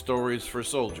and Stories for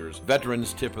Soldiers,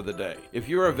 Veterans Tip of the Day. If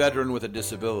you're a veteran with a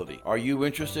disability, are you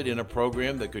interested in a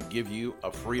program that could give you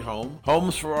a free home?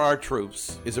 Homes for Our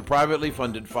Troops is a privately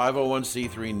funded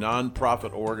 501c3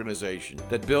 nonprofit organization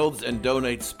that builds and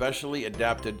donates specially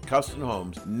adapted custom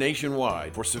homes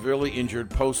nationwide for severely injured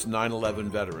post-9/11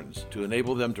 veterans to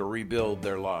enable them to rebuild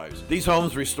their lives. These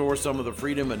homes restore some of the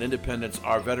freedom and independence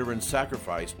our veterans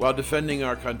sacrificed while defending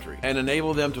our country and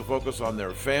enable them to focus on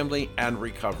their family and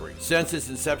recovery. Since its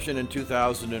inception in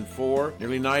 2004,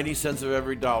 nearly 90 cents of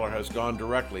every dollar has gone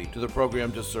directly to the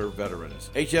program to serve veterans.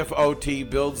 HFOT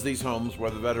builds these homes where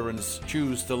the veterans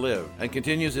choose to live and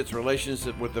continues its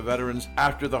relationship with the veterans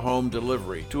after the home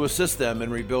delivery to assist them in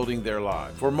rebuilding their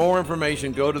lives. For more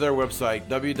information, go to their website,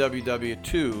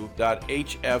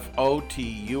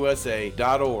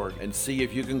 www.hfotusa.org, and see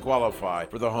if you can qualify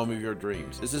for the home of your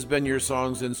dreams. This has been your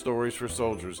Songs and Stories for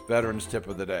Soldiers, Veterans Tip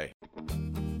of the Day.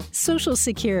 Social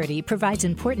Security provides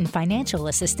important financial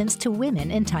assistance to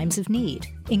women in times of need,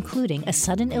 including a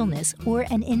sudden illness or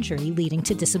an injury leading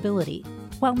to disability.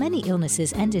 While many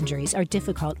illnesses and injuries are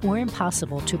difficult or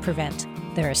impossible to prevent,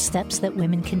 there are steps that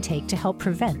women can take to help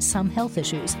prevent some health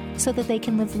issues so that they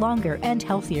can live longer and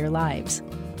healthier lives.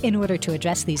 In order to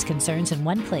address these concerns in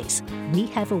one place, we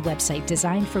have a website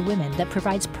designed for women that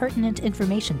provides pertinent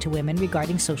information to women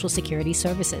regarding Social Security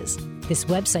services. This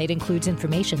website includes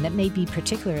information that may be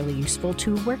particularly useful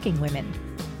to working women,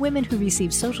 women who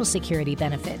receive Social Security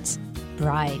benefits,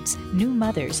 brides, new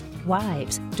mothers,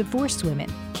 wives, divorced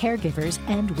women, caregivers,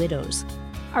 and widows.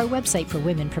 Our website for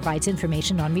women provides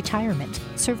information on retirement,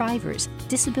 survivors,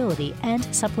 disability, and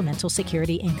supplemental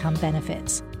security income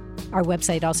benefits. Our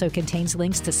website also contains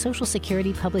links to Social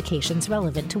Security publications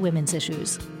relevant to women's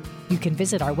issues. You can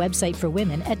visit our website for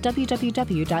women at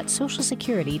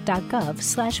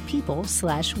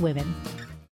www.socialsecurity.gov/people/women.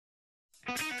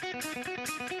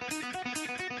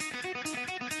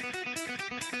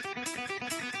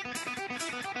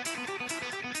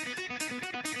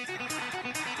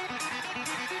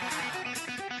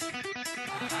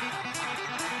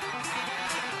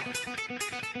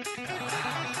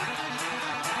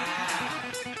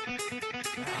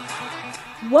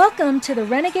 Welcome to the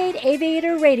Renegade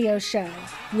Aviator Radio Show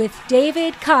with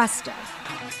David Costa.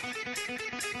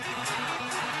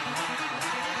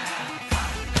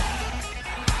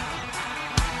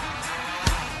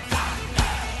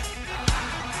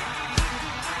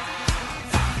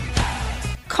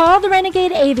 Call the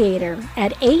Renegade Aviator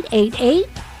at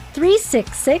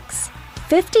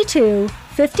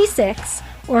 888-366-5256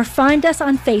 or find us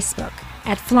on Facebook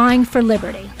at Flying for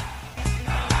Liberty.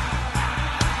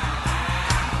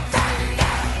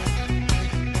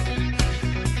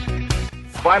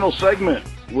 Final segment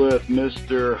with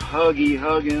Mr. Huggy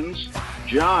Huggins.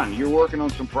 John, you're working on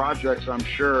some projects, I'm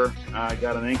sure. I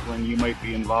got an inkling you might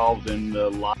be involved in a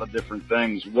lot of different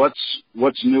things. What's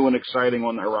new and exciting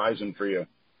on the horizon for you?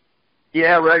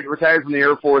 Yeah, retired from the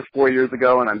Air Force 4 years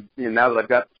ago, and I'm now that I've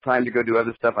got time to go do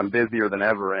other stuff, I'm busier than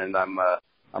ever, and I'm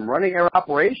running air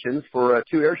operations for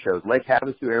 2 air shows. Lake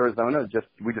Havasu, Arizona.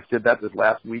 We just did that this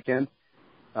last weekend,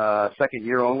 second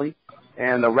year only.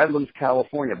 And Redlands,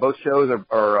 California. Both shows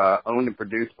are owned and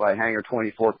produced by Hangar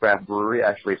 24 Craft Brewery.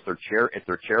 Actually, it's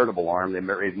their charitable arm. They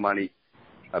raise money.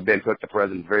 Ben Cook, the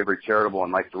president, is very, very charitable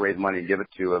and likes to raise money and give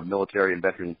it to military and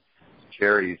veteran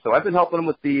charities. So I've been helping them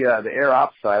with the air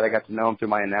ops side. I got to know them through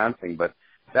my announcing, but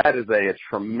That is a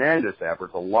tremendous effort.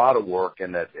 It's a lot of work,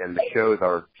 and the shows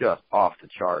are just off the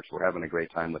charts. We're having a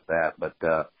great time with that. But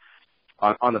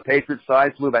on the Patriots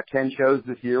side, flew about 10 shows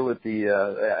this year with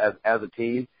the as a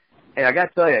team. And I got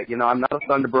to tell you, I'm not a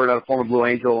Thunderbird, not a former Blue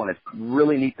Angel, and it's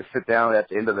really neat to sit down at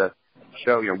the end of the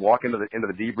show, walk into the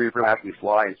debrief room after we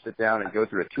fly and sit down and go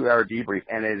through a 2-hour debrief.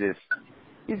 And it is,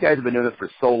 these guys have been doing this for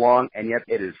so long, and yet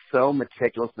it is so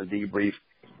meticulous in the debrief.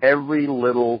 Every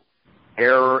little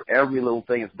error, every little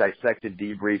thing is dissected,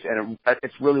 debriefed, and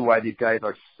it's really why these guys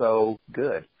are so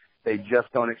good. They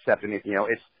just don't accept anything.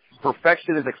 It's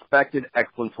perfection is expected,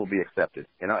 excellence will be accepted.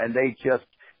 And they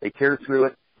tear through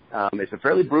it. It's a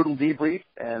fairly brutal debrief,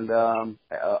 and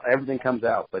everything comes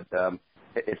out. But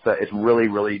it's really,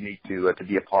 really neat to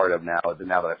be a part of now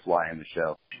that I fly in the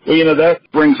show. Well, that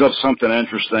brings up something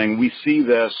interesting. We see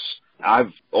this.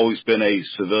 I've always been a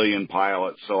civilian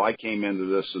pilot, so I came into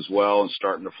this as well and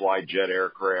starting to fly jet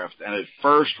aircraft. And at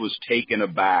first was taken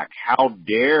aback. How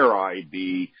dare I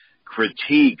be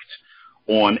critiqued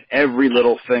on every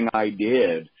little thing I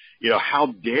did?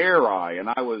 How dare I? And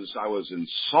I was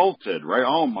insulted, right?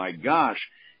 Oh my gosh.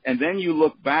 And then you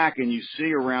look back and you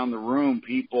see around the room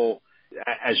people,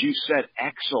 as you said,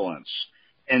 excellence.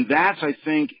 And that's, I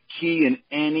think, key in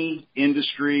any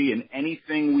industry, in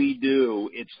anything we do.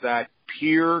 It's that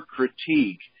peer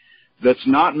critique that's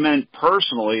not meant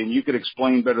personally, and you could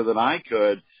explain better than I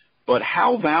could, but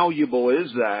how valuable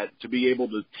is that to be able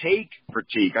to take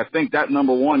critique? I think that,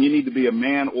 number one, you need to be a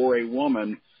man or a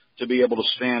woman to be able to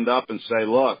stand up and say,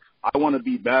 look, I want to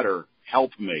be better.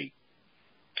 Help me.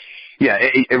 Yeah,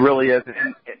 it really is.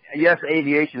 And yes,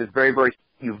 aviation is very, very,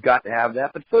 you've got to have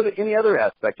that, but so do any other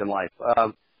aspect in life.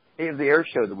 The air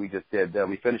show that we just did,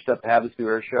 we finished up the Havasu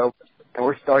air show, and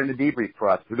we're starting the debrief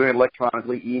process. We're doing it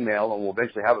electronically, email, and we'll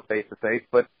eventually have it face-to-face,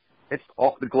 but it's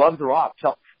all, the gloves are off.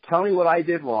 Tell me what I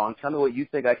did wrong. Tell me what you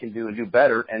think I can do and do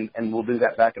better, and we'll do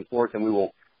that back and forth, and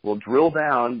we'll drill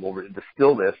down, we'll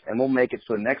distill this, and we'll make it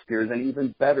so next year is an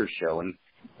even better show. And,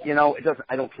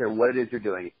 I don't care what it is you're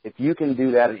doing. If you can do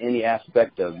that in any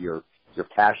aspect of your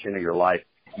passion or your life,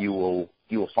 you will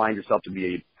find yourself to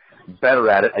be better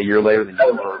at it a year later than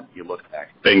you were you look back.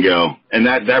 Bingo. And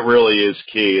that really is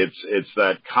key. It's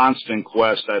that constant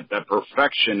quest, that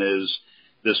perfection is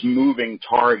this moving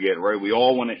target, right? We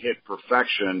all want to hit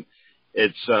perfection.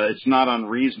 It's not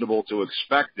unreasonable to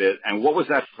expect it. And what was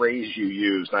that phrase you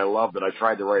used? I loved it. I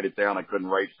tried to write it down. I couldn't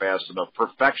write fast enough.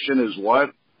 Perfection is what?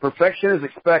 Perfection is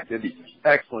expected.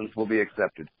 Excellence will be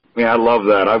accepted. Yeah, I love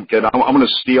that. I'm going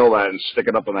to steal that and stick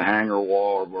it up on the hangar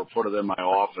wall or put it in my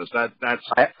office. I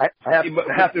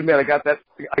have to admit,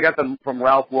 I got them from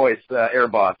Ralph Royce, Air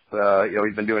Boss.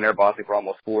 He's been doing air bossing for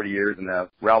almost 40 years, and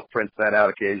Ralph prints that out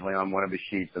occasionally on one of his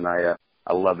sheets, and I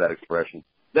love that expression.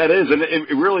 That is, and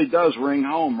it really does ring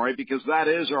home, right? Because that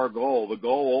is our goal. The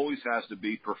goal always has to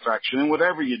be perfection in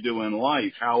whatever you do in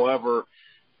life. However,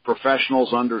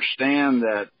 professionals understand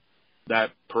that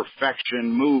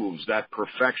perfection moves, that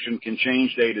perfection can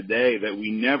change day to day, that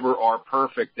we never are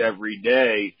perfect every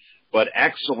day, but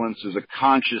excellence is a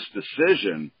conscious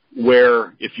decision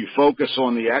where if you focus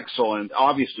on the excellent,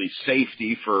 obviously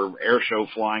safety for air show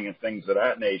flying and things of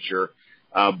that nature,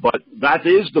 but that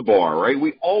is the bar, right?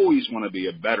 We always want to be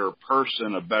a better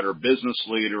person, a better business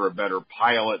leader, a better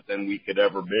pilot than we could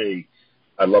ever be.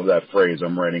 I love that phrase.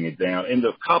 I'm writing it down. In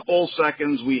the couple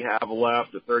seconds we have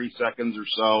left, the 30 seconds or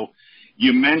so,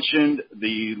 you mentioned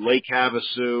the Lake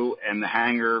Havasu and the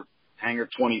Hangar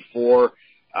 24.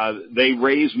 They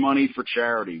raise money for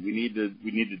charity. We need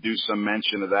to do some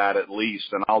mention of that at least,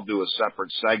 and I'll do a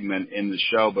separate segment in the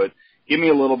show. But give me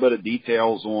a little bit of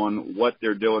details on what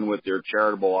they're doing with their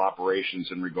charitable operations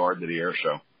in regard to the air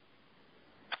show.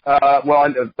 A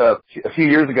few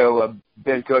years ago,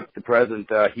 Ben Cook, the president,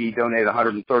 he donated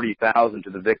 $130,000 to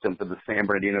the victims of the San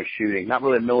Bernardino shooting. Not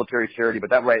really a military charity,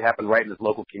 but that happened right in his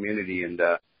local community, and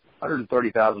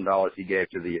 $130,000 he gave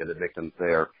to the victims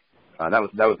there. That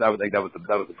was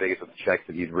the biggest of the checks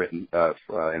that he's written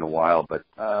in a while. But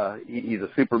he's a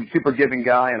super giving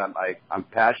guy, and I'm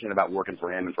passionate about working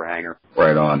for him and for Hangar.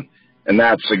 Right on. And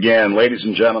that's, again, ladies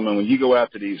and gentlemen, when you go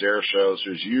out to these air shows,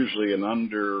 there's usually an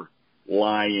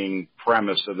underlying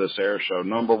premise of this air show.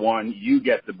 Number one, you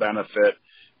get the benefit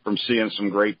from seeing some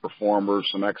great performers,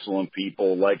 some excellent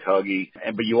people like Huggy,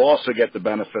 but you also get the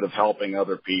benefit of helping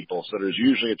other people. So there's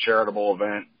usually a charitable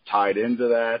event tied into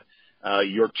that.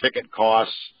 Your ticket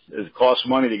costs, it costs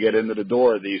money to get into the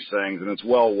door of these things, and it's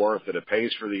well worth it. It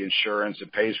pays for the insurance,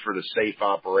 it pays for the safe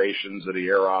operations of the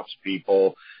air ops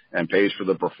people, and pays for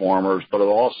the performers, but it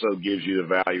also gives you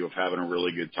the value of having a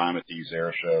really good time at these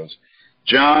air shows.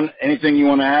 John, anything you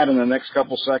want to add in the next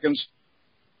couple seconds?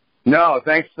 No,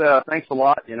 thanks a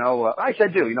lot. I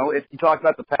said do. If you talk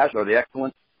about the passion or the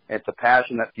excellence, it's the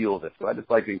passion that fuels it. So I just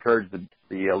like to encourage the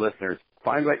listeners,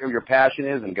 find what your passion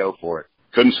is and go for it.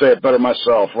 Couldn't say it better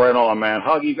myself. Right on, man.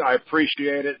 Huggy, I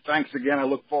appreciate it. Thanks again. I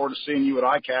look forward to seeing you at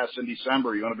ICAST in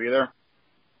December. You going to be there?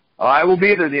 I will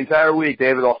be there the entire week,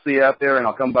 David. I'll see you out there, and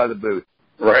I'll come by the booth.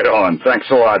 Right on. Thanks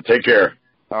a lot. Take care.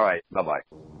 All right. Bye-bye.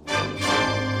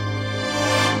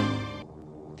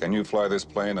 Can you fly this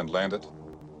plane and land it?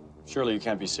 Surely you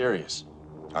can't be serious.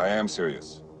 I am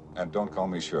serious. And don't call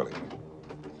me Shirley.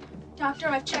 Doctor,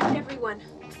 I've checked everyone.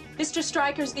 Mr.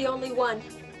 Stryker's the only one.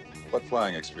 What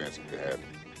flying experience have you had?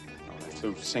 I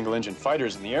flew single-engine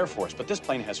fighters in the Air Force, but this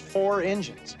plane has 4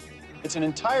 engines. It's an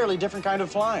entirely different kind of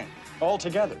flying,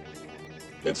 altogether.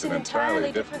 It's an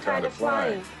entirely different kind of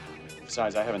flying.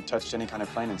 Besides, I haven't touched any kind of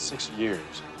plane in 6 years.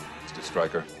 Mr.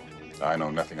 Stryker, I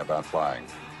know nothing about flying.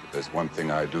 But there's one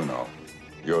thing I do know.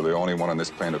 You're the only one on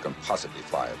this plane who can possibly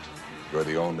fly it. You're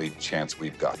the only chance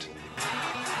we've got.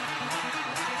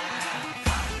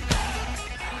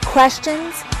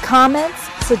 Questions, comments,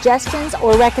 suggestions,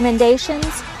 or recommendations?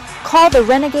 Call the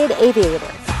Renegade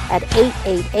Aviator at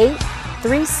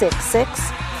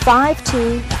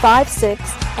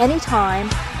 888-366-5256 anytime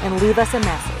and leave us a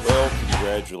message. Well,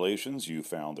 congratulations. You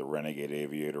found the Renegade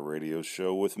Aviator radio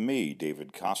show with me,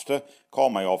 David Costa. Call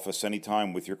my office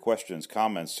anytime with your questions,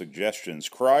 comments, suggestions,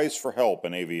 cries for help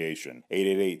in aviation.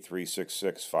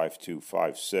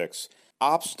 888-366-5256.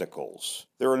 Obstacles.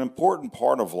 They're an important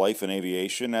part of life in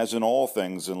aviation, as in all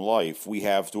things in life. We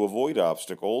have to avoid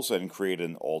obstacles and create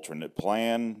an alternate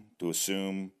plan to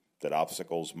assume that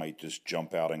obstacles might just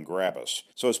jump out and grab us.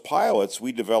 So as pilots,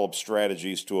 we develop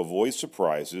strategies to avoid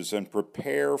surprises and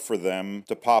prepare for them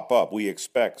to pop up. We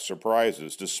expect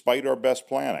surprises despite our best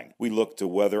planning. We look to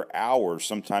weather hours,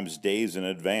 sometimes days in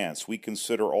advance. We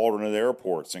consider alternate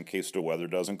airports in case the weather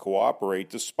doesn't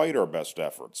cooperate despite our best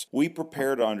efforts. We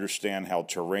prepare to understand how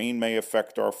terrain may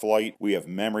affect our flight. We have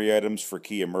memory items for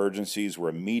key emergencies where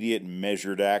immediate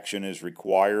measured action is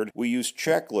required. We use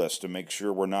checklists to make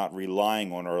sure we're not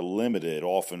relying on our limited,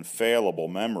 often failable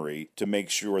memory to make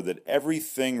sure that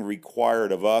everything required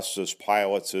of us as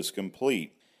pilots is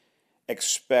complete.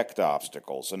 Expect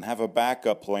obstacles and have a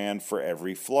backup plan for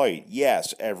every flight.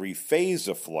 Yes, every phase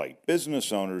of flight.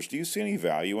 Business owners, do you see any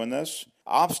value in this?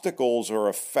 Obstacles are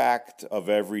a fact of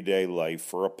everyday life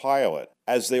for a pilot,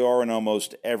 as they are in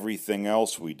almost everything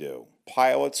else we do.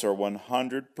 Pilots are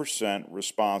 100%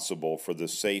 responsible for the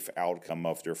safe outcome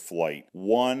of their flight.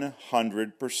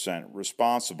 100%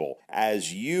 responsible,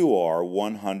 as you are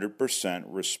 100%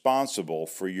 responsible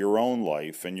for your own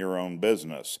life and your own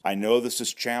business. I know this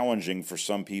is challenging for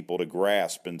some people to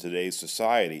grasp in today's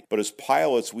society, but as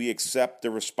pilots, we accept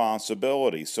the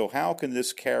responsibility. So how can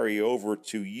this carry over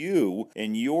to you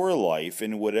in your life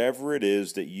in whatever it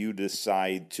is that you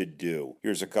decide to do?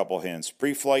 Here's a couple hints.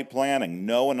 Pre-flight planning.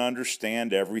 Know and understand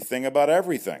everything about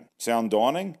everything. Sound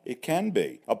daunting? It can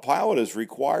be. A pilot is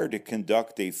required to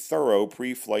conduct a thorough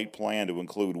pre-flight plan to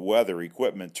include weather,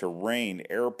 equipment, terrain,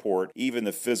 airport, even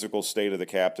the physical state of the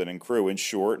captain and crew. In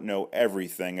short, know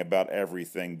everything about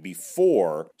everything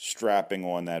before strapping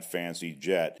on that fancy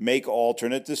jet. Make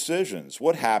alternate decisions.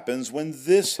 What happens when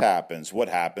this happens? What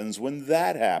happens when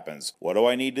that happens? What do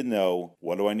I need to know?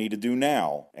 What do I need to do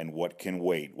now? And what can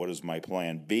wait? What is my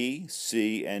plan B,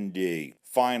 C, and D?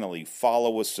 Finally,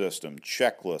 follow a system,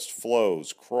 checklists,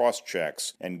 flows,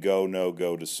 cross-checks, and go,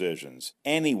 no-go decisions.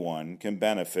 Anyone can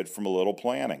benefit from a little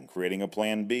planning, creating a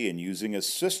plan B and using a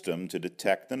system to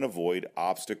detect and avoid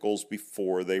obstacles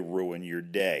before they ruin your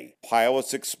day.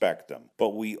 Pilots expect them, but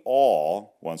we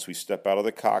all, once we step out of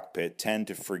the cockpit, tend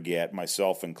to forget,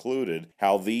 myself included,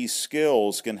 how these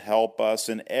skills can help us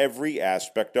in every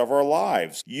aspect of our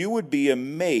lives. You would be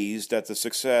amazed at the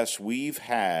success we've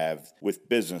had with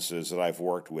businesses that I've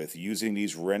worked with using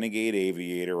these Renegade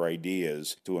Aviator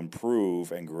ideas to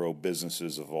improve and grow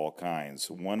businesses of all kinds.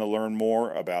 Want to learn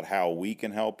more about how we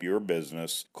can help your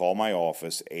business? Call my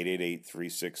office,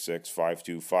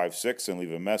 888-366-5256, and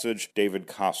leave a message. David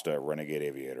Costa, Renegade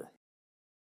Aviator.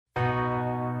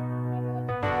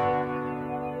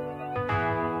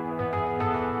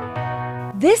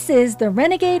 This is the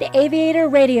Renegade Aviator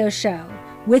Radio Show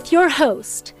with your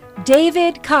host,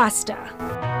 David Costa.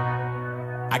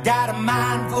 I got a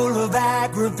mind full of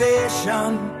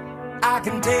aggravation. I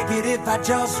can take it if I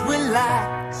just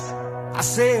relax. I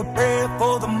say a prayer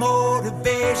for the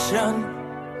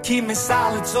motivation. Keep me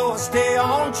solid so I stay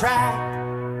on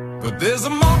track. But there's a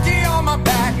monkey on my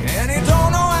back and he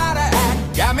don't know how to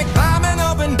act. Got me climbing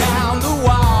up and down the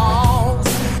walls.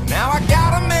 Now I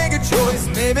gotta make a choice.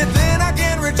 Maybe then I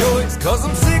can rejoice. Cause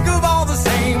I'm sick of all the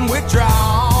same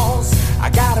withdrawals.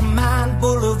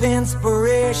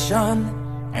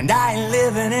 and I ain't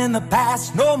living in the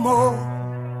past no more.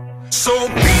 So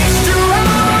beat your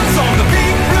eyes on the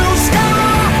big blue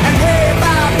sky, and hey,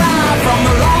 bye-bye from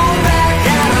the long black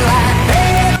Cadillac.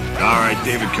 Hey. All right,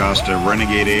 David Costa,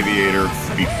 Renegade Aviator.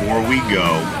 Before we go,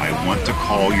 I want to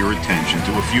call your attention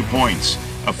to a few points.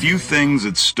 A few things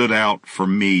that stood out for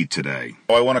me today.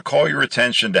 I want to call your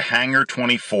attention to Hangar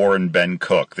 24 and Ben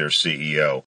Cook, their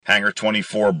CEO.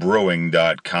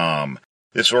 Hangar24brewing.com.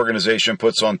 This organization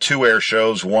puts on 2 air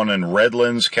shows, one in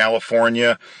Redlands,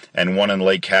 California, and one in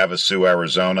Lake Havasu,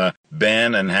 Arizona.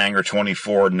 Ben and Hangar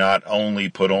 24 not only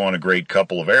put on a great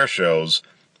couple of air shows,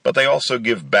 but they also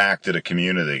give back to the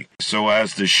community. So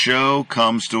as the show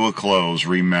comes to a close,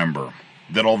 remember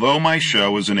that although my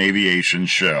show is an aviation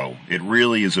show, it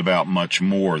really is about much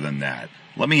more than that.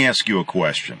 Let me ask you a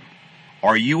question.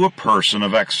 Are you a person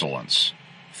of excellence?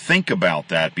 Think about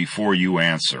that before you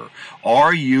answer.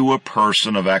 Are you a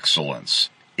person of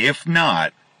excellence? If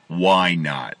not, why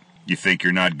not? You think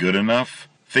you're not good enough?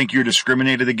 Think you're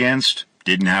discriminated against?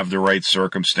 Didn't have the right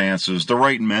circumstances, the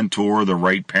right mentor, the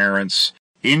right parents?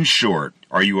 In short,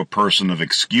 are you a person of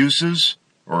excuses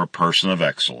or a person of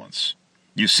excellence?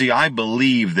 You see, I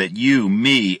believe that you,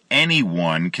 me,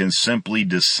 anyone can simply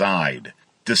decide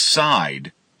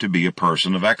to be a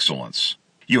person of excellence.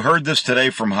 You heard this today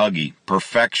from Huggy.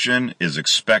 Perfection is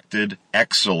expected.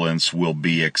 Excellence will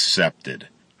be accepted.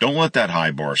 Don't let that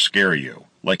high bar scare you.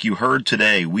 Like you heard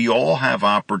today, we all have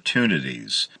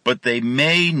opportunities, but they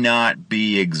may not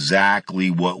be exactly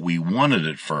what we wanted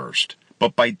at first.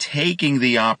 But by taking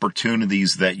the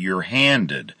opportunities that you're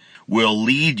handed, will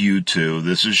lead you to,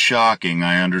 this is shocking,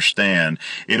 I understand,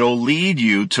 it'll lead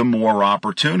you to more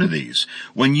opportunities.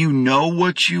 When you know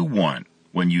what you want,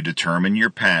 when you determine your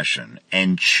passion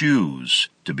and choose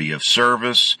to be of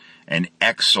service and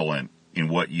excellent in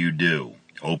what you do,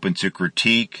 open to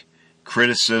critique,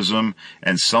 criticism,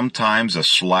 and sometimes a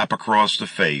slap across the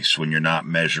face when you're not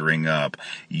measuring up,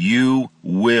 you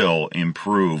will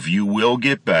improve, you will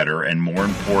get better, and more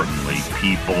importantly,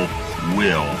 people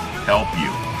will help you.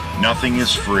 Nothing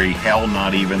is free, hell,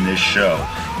 not even this show.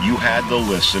 You had to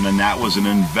listen, and that was an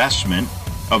investment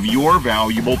of your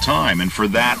valuable time, and for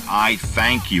that, I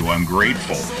thank you. I'm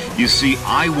grateful. You see,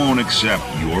 I won't accept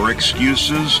your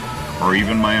excuses or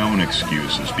even my own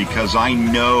excuses because I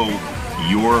know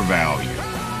your value.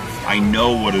 I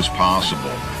know what is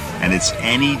possible, and it's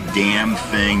any damn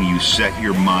thing you set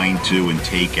your mind to and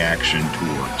take action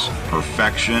towards.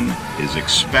 Perfection is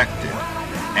expected.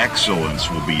 Excellence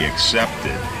will be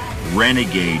accepted.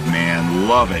 Renegade, man,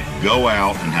 love it. Go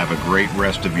out and have a great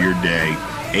rest of your day.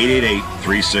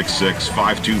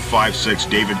 888-366-5256,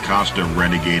 David Costa,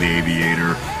 Renegade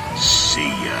Aviator. See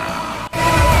ya.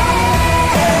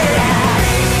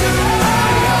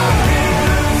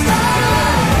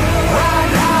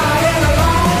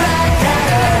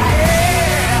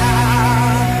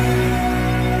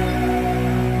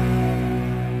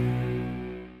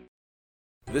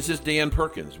 This is Dan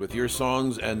Perkins with your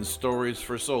songs and stories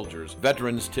for soldiers,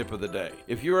 Veterans Tip of the Day.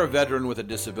 If you're a veteran with a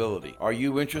disability, are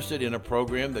you interested in a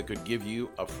program that could give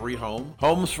you a free home?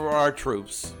 Homes for Our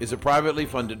Troops is a privately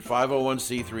funded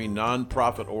 501c3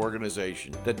 nonprofit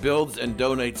organization that builds and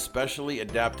donates specially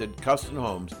adapted custom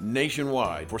homes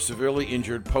nationwide for severely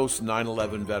injured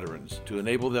post-9/11 veterans to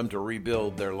enable them to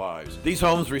rebuild their lives. These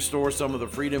homes restore some of the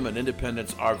freedom and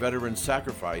independence our veterans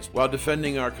sacrificed while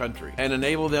defending our country and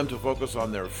enable them to focus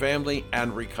on their family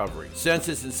and recovery. Since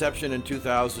its inception in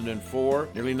 2004,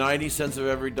 nearly 90 cents of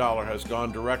every dollar has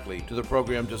gone directly to the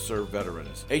program to serve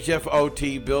veterans.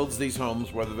 HFOT builds these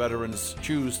homes where the veterans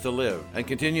choose to live and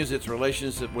continues its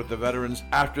relationship with the veterans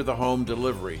after the home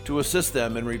delivery to assist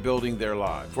them in rebuilding their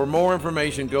lives. For more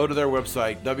information, go to their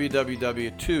website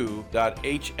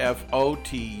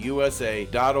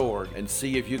www.hfotusa.org and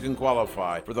see if you can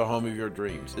qualify for the home of your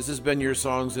dreams. This has been your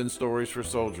Songs and Stories for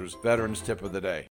Soldiers, Veterans Tip of the Day.